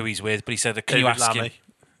don't know who he's with, but he said, "Can you David ask Lammy. him?"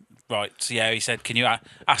 Right. So yeah, he said, "Can you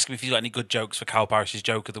ask him if he's got any good jokes for Cal Parish's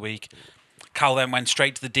joke of the week?" Cal then went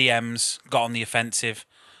straight to the DMs, got on the offensive.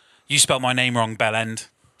 You spelled my name wrong, Bellend.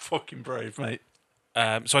 Fucking brave, mate.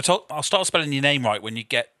 So I'll start spelling your name right when you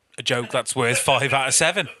get a joke that's worth 5 out of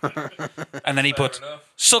 7. And then he put,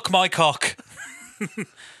 "Suck my cock."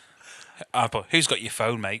 I put, "Who's got your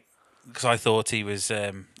phone, mate?" Because I thought he was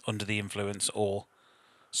under the influence or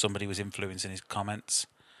somebody was influencing his comments.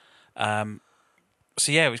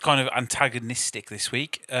 So yeah, it was kind of antagonistic this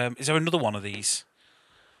week. Is there another one of these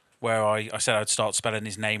where I said I'd start spelling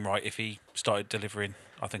his name right if he started delivering?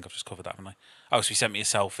 I think I've just covered that, haven't I? Oh, so he sent me a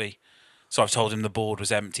selfie. So I've told him the board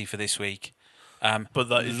was empty for this week. But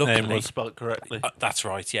that his luckily- name was spelled correctly. That's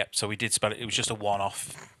right, yep. So we did spell it. It was just a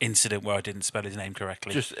one-off incident where I didn't spell his name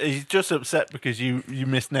correctly. He's just upset because you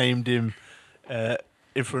misnamed him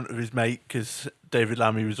in front of his mate because David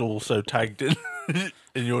Lammy was also tagged in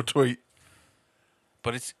in your tweet.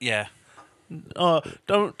 But it's, yeah. Oh,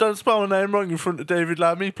 don't spell my name wrong in front of David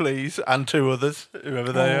Lammy, please, and 2 others,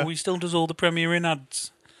 whoever they are. He still does all the Premier Inn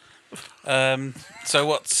ads. So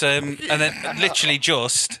what's... and then literally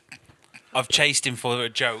just... I've chased him for a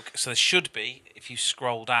joke. So there should be, if you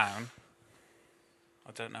scroll down...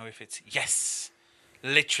 I don't know if it's... Yes!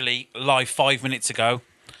 Literally, live 5 minutes ago.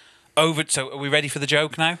 So are we ready for the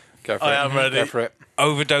joke now? Go for it. I am ready. Go for it.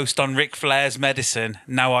 Overdosed on Ric Flair's medicine.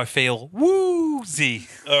 Now I feel woozy.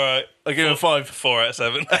 All right. I give him 5. 4 out of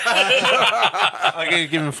 7. I give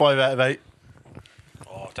him 5 out of 8.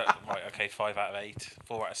 Oh, right, okay, 5 out of 8.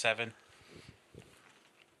 4 out of 7.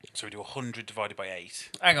 So we do 100 divided by 8.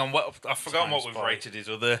 Hang on, I've forgotten Times what we've 5. rated his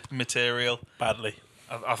other material. Badly.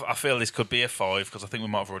 I feel this could be a 5 because I think we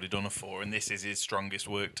might have already done a 4, and this is his strongest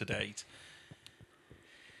work to date.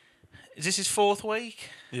 Is this his 4th week?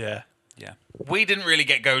 Yeah. Yeah. We didn't really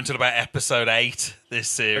get going till about episode 8 this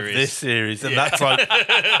series. This series, and that's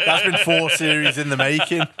been 4 series in the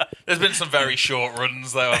making. There's been some very short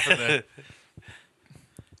runs though, haven't there?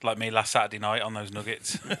 Like me last Saturday night on those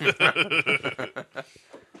nuggets.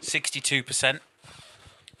 62%.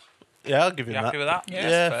 Yeah, I'll give him You happy that. with that? Yeah,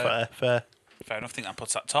 Yeah, fair. fair. Fair enough. I think that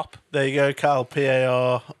puts that top. There you go, Cal.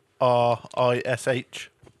 PARRISH.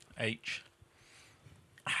 H.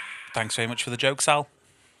 Thanks very much for the joke, Sal.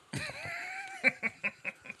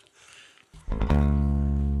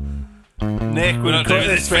 Nick, We're we'll not cut doing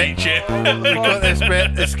this this bit. feature. We cut this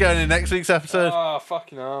bit. It's going in next week's episode. Oh,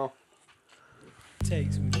 fucking hell.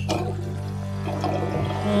 Takes me.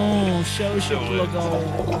 Oh, show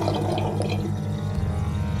logo.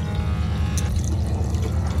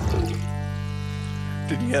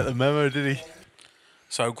 Did you get the memo, did he?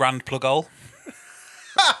 So, Grand Plug Hole.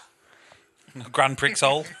 Grand Prix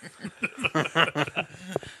Hole.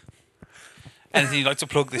 Anything you'd like to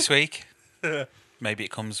plug this week? Maybe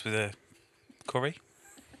it comes with a curry.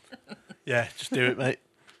 Yeah, just do it, mate.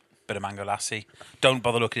 Bit of Mango Lassie. Don't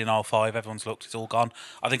bother looking in aisle 5. Everyone's looked. It's all gone.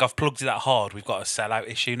 I think I've plugged it that hard. We've got a sellout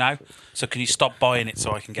issue now. So can you stop buying it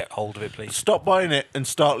so I can get hold of it, please? Stop buying it and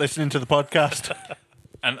start listening to the podcast.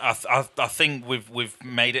 And I think we've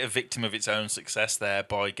made it a victim of its own success there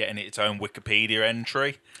by getting it its own Wikipedia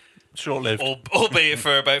entry. Short-lived. Albeit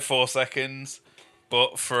for about 4 seconds.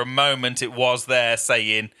 But for a moment it was there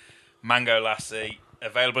saying Mango Lassie,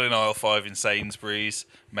 available in aisle 5 in Sainsbury's,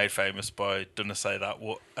 made famous by, don't I say that,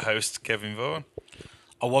 host Kevin Vaughan.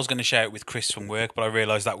 I was going to share it with Chris from work, but I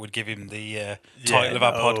realised that would give him the title of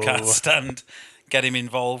our podcast and get him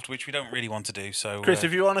involved, which we don't really want to do. So, Chris,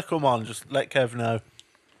 if you want to come on, just let Kev know.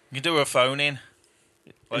 You can do a phone in.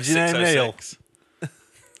 Like Is your name Neil? 606.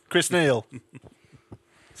 Chris Neil.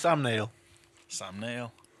 Sam Neil. Sam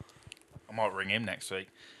Neil. I might ring him next week.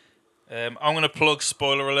 I'm going to plug,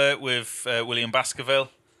 spoiler alert, with William Baskerville.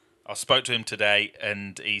 I spoke to him today,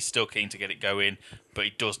 and he's still keen to get it going, but he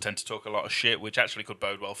does tend to talk a lot of shit, which actually could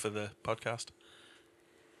bode well for the podcast.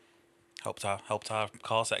 helped our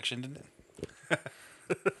car section, didn't it?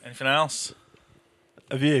 Anything else?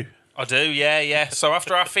 Have you? I do, yeah. So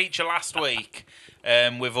after our feature last week,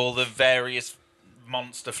 with all the various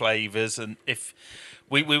monster flavours, and if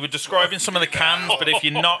we were describing some of the cans, but if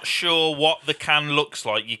you're not sure what the can looks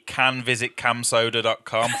like, you can visit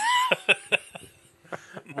camsoda.com.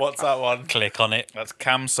 What's that one? Click on it. That's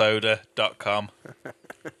camsoda.com.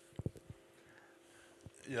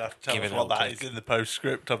 You have to tell Give us it a what little that is click. in the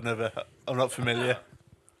postscript. I'm not familiar.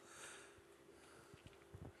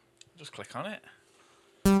 Just click on it.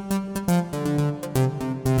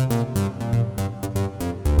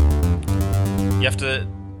 You have to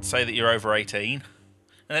say that you're over 18. And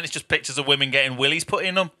then it's just pictures of women getting willies put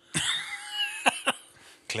in them.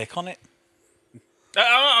 Click on it.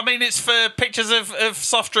 I mean, it's for pictures of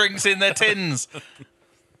soft drinks in their tins.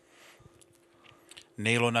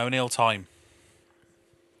 Neil or no Neil time.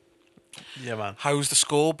 Yeah, man. How's the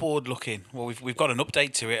scoreboard looking? Well, we've got an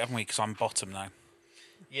update to it, haven't we? Because I'm bottom now.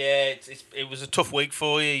 Yeah, it was a tough week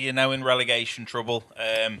for you. You're now in relegation trouble.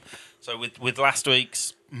 So with last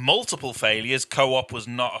week's multiple failures, co-op was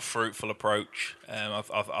not a fruitful approach. I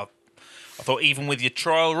thought even with your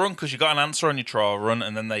trial run, because you got an answer on your trial run,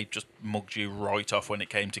 and then they just mugged you right off when it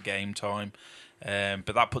came to game time.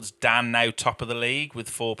 But that puts Dan now top of the league with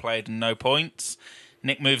 4 played and no points.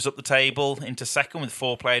 Nick moves up the table into second with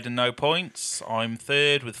 4 played and no points. I'm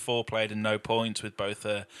third with 4 played and no points, with both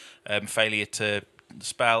a failure to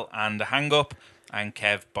spell and a hang-up. And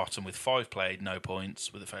Kev bottom with 5 played, no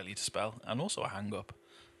points, with a failure to spell and also a hang-up.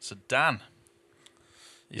 So Dan,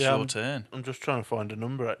 it's your turn. I'm just trying to find a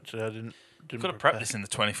number, actually. I didn't Could have prepped this in the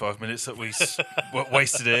 25 minutes that we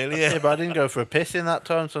wasted earlier. Yeah, but I didn't go for a piss in that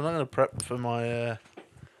time, so I'm not going to prep for my...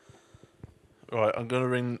 Right, I'm going to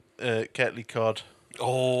ring Ketley Cod.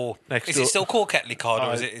 Oh, Next is door. it still called Ketley Cod,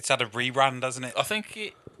 or is it? It's had a rebrand, hasn't it? I think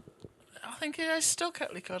it is still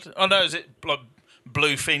Ketley Cod. Oh no, is it like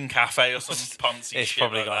Bluefin Cafe or some poncy It's shit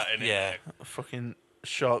probably like got that in yeah. it? Fucking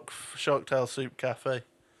Shark Tail Soup Cafe.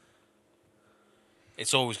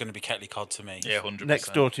 It's always going to be Ketley Cod to me. Yeah, 100%.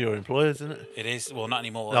 Next door to your employers, isn't it? It is. Well, not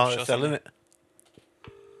anymore. No, I'm they're sure selling it.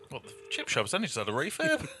 What, the chip shop's only just had a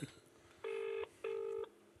refurb.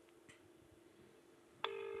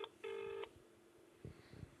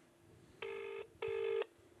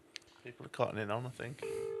 People are cottoning on, I think.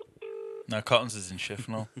 No, Cottons is in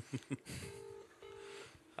Shifnal.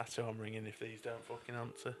 That's who I'm ringing if these don't fucking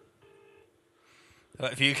answer.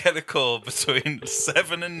 If you get a call between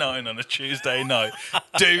 7 and 9 on a Tuesday night,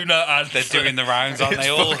 do not answer. They're doing the rounds, aren't they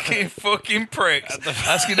all? Fucking pricks.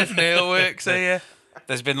 Asking if Neil works here.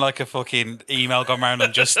 There's been like a fucking email gone round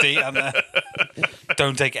on Just Eat, and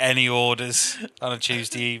don't take any orders on a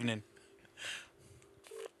Tuesday evening.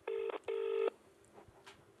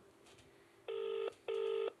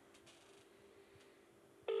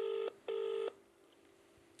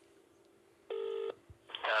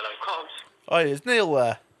 Oh, is Neil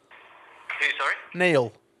there? Who, sorry?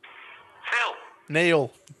 Neil. Phil.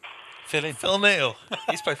 Neil. Phil Neal.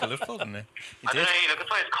 He's played for Liverpool, didn't he? I don't know who you're looking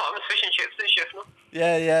for. It's Cotham's Fish and Chips in Shifnal.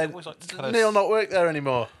 Yeah. Does Neil not work there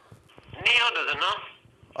anymore? Neil doesn't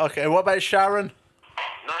know. Okay, what about Sharon?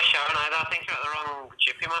 Not Sharon either. I think you're at the wrong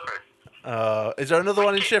chippy, my friend. Is there another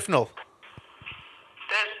one in Shifnal?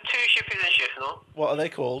 There's 2 shippies in Shifnal. What are they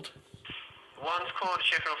called? One's called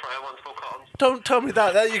Shifnal Fry, one's called Cotham's. Don't tell me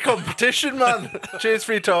that. They're your competition, man. Cheers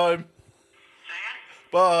for your time.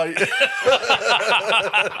 Bye.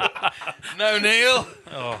 No, Neil.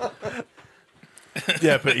 Oh.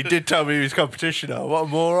 Yeah, but he did tell me he was competition now. What a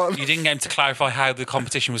moron. You didn't get him to clarify how the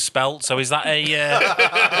competition was spelt, so is that a is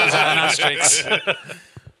that an asterisk?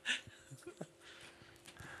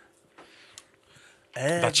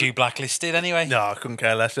 That you blacklisted anyway? No, I couldn't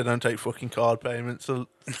care less. They don't take fucking card payments.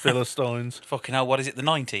 Philistines. Fucking hell, what is it, the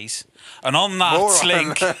 90s? And on that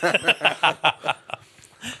link...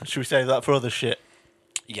 Should we save that for other shit?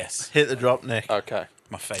 Yes. Hit the drop, Nick. Okay.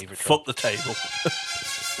 My favourite Fuck the table.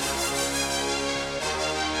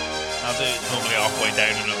 I'll do it normally halfway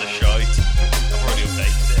down another shite. I've already updated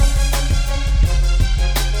it.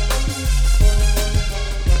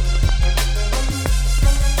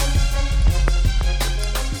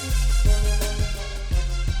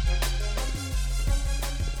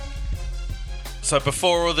 So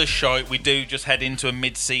before all this shite, we do just head into a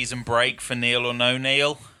mid-season break for Neil or No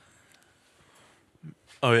Neil.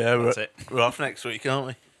 Oh yeah, That's it. We're off next week, aren't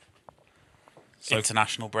we? So,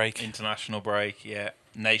 international break. International break, yeah.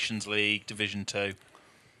 Nations League, Division 2.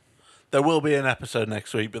 There will be an episode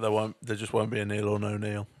next week, but there just won't be a Neil or No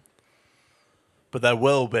Neil. But there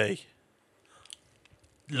will be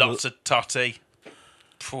lots of Totti.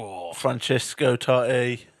 Francisco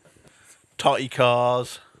Totti, Totti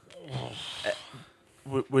cars.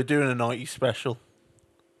 We're doing a 90 special,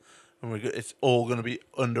 and it's all going to be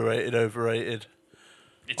underrated, overrated.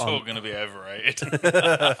 It's all going to be overrated.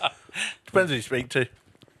 Depends who you speak to.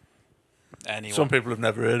 Anyone. Some people have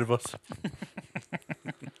never heard of us.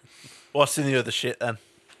 What's in the other shit then?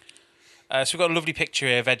 So we've got a lovely picture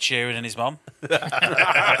here of Ed Sheeran and his mum. But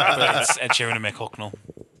it's Ed Sheeran and Mick Hucknall.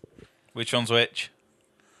 Which one's which?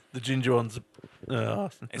 The ginger one's...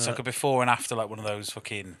 It's like a before and after, like one of those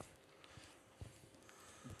fucking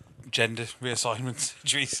gender reassignment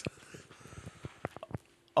surgeries.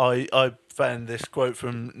 I found this quote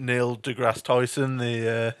from Neil deGrasse Tyson,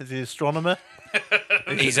 the astronomer.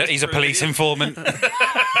 He's a police informant. We've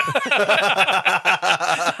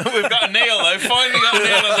got a Neil, though. Finally got a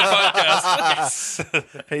Neil on the podcast. Yes.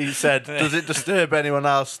 He said, does it disturb anyone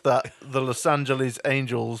else that the Los Angeles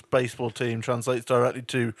Angels baseball team translates directly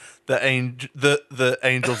to the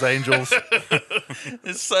Angels Angels?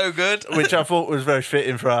 It's so good. Which I thought was very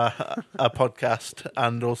fitting for our podcast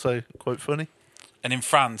and also quite funny. And in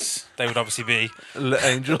France, they would obviously be Le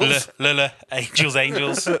Angels. Le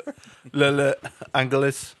Angels. Le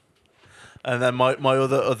Angeles. And then my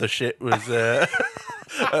other shit was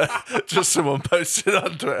just someone posted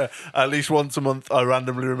on Twitter. At least once a month, I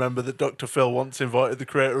randomly remember that Dr. Phil once invited the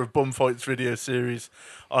creator of Bum Fights video series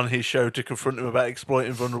on his show to confront him about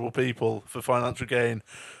exploiting vulnerable people for financial gain,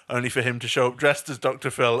 only for him to show up dressed as Dr.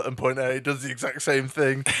 Phil and point out he does the exact same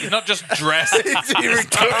thing. He's not just dressed. He's even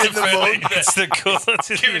cutting the mug. It's the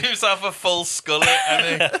good. Giving himself a full skullet,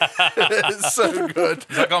 and It's so good.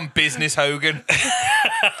 he's like on Business Hogan.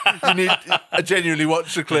 I genuinely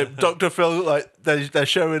watched the clip. Dr. Phil, like they're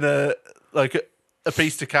showing a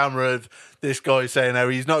piece to camera of this guy saying how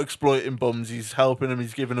he's not exploiting bums, he's helping them,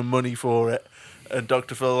 he's giving them money for it. And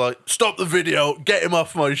Dr. Phil like, stop the video, get him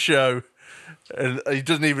off my show. And he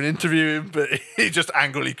doesn't even interview him, but he just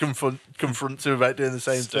angrily confronts him about doing the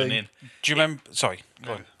same thing. Do you remember? Sorry,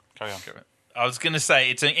 go on. Carry on. I was going to say,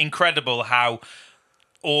 it's incredible how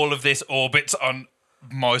all of this orbits on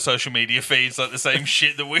my social media feeds like the same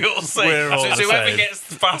shit that we all say. We're all So it's the whoever same. gets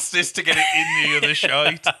fastest to get it in the other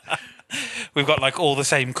shite. We've got like all the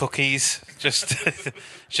same cookies,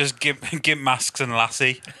 just gimp masks and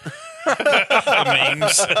lassie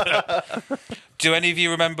memes. Do any of you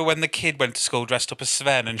remember when the kid went to school dressed up as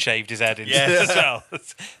Sven and shaved his head in as well?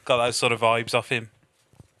 Got those sort of vibes off him.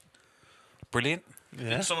 Brilliant. Yeah.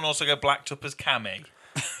 Didn't someone also go blacked up as Cammy?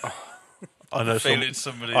 I know Feeling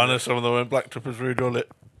some of them went blacked up as Rude Ullet.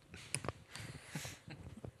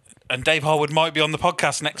 And Dave Harwood might be on the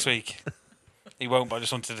podcast next week. He won't, but I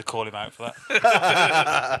just wanted to call him out for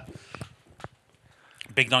that.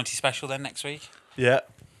 Big 90 special then next week. Yeah.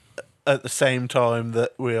 At the same time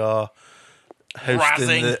that we are hosting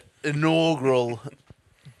Razzing. the inaugural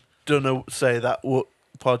Dunno Say That What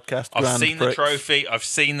podcast I've Grand seen Prix. the trophy. I've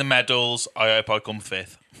seen the medals. I hope I come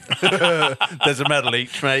fifth. There's a medal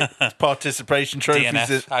each, mate. Participation trophies.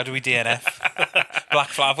 DNF. How do we DNF? Black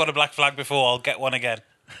flag. I've got a black flag before. I'll get one again.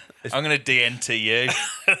 I'm going to DNT you.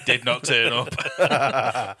 Did not turn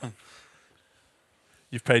up.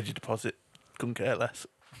 You've paid your deposit. Couldn't care less.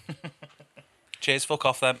 Cheers. Fuck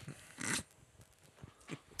off then.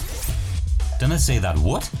 Didn't I say that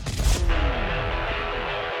what?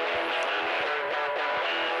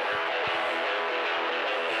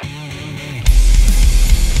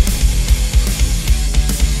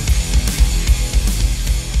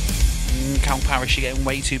 Count Parish, you're getting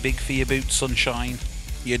way too big for your boots, sunshine.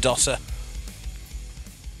 You dosser.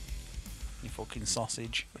 You fucking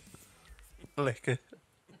sausage. Liquor.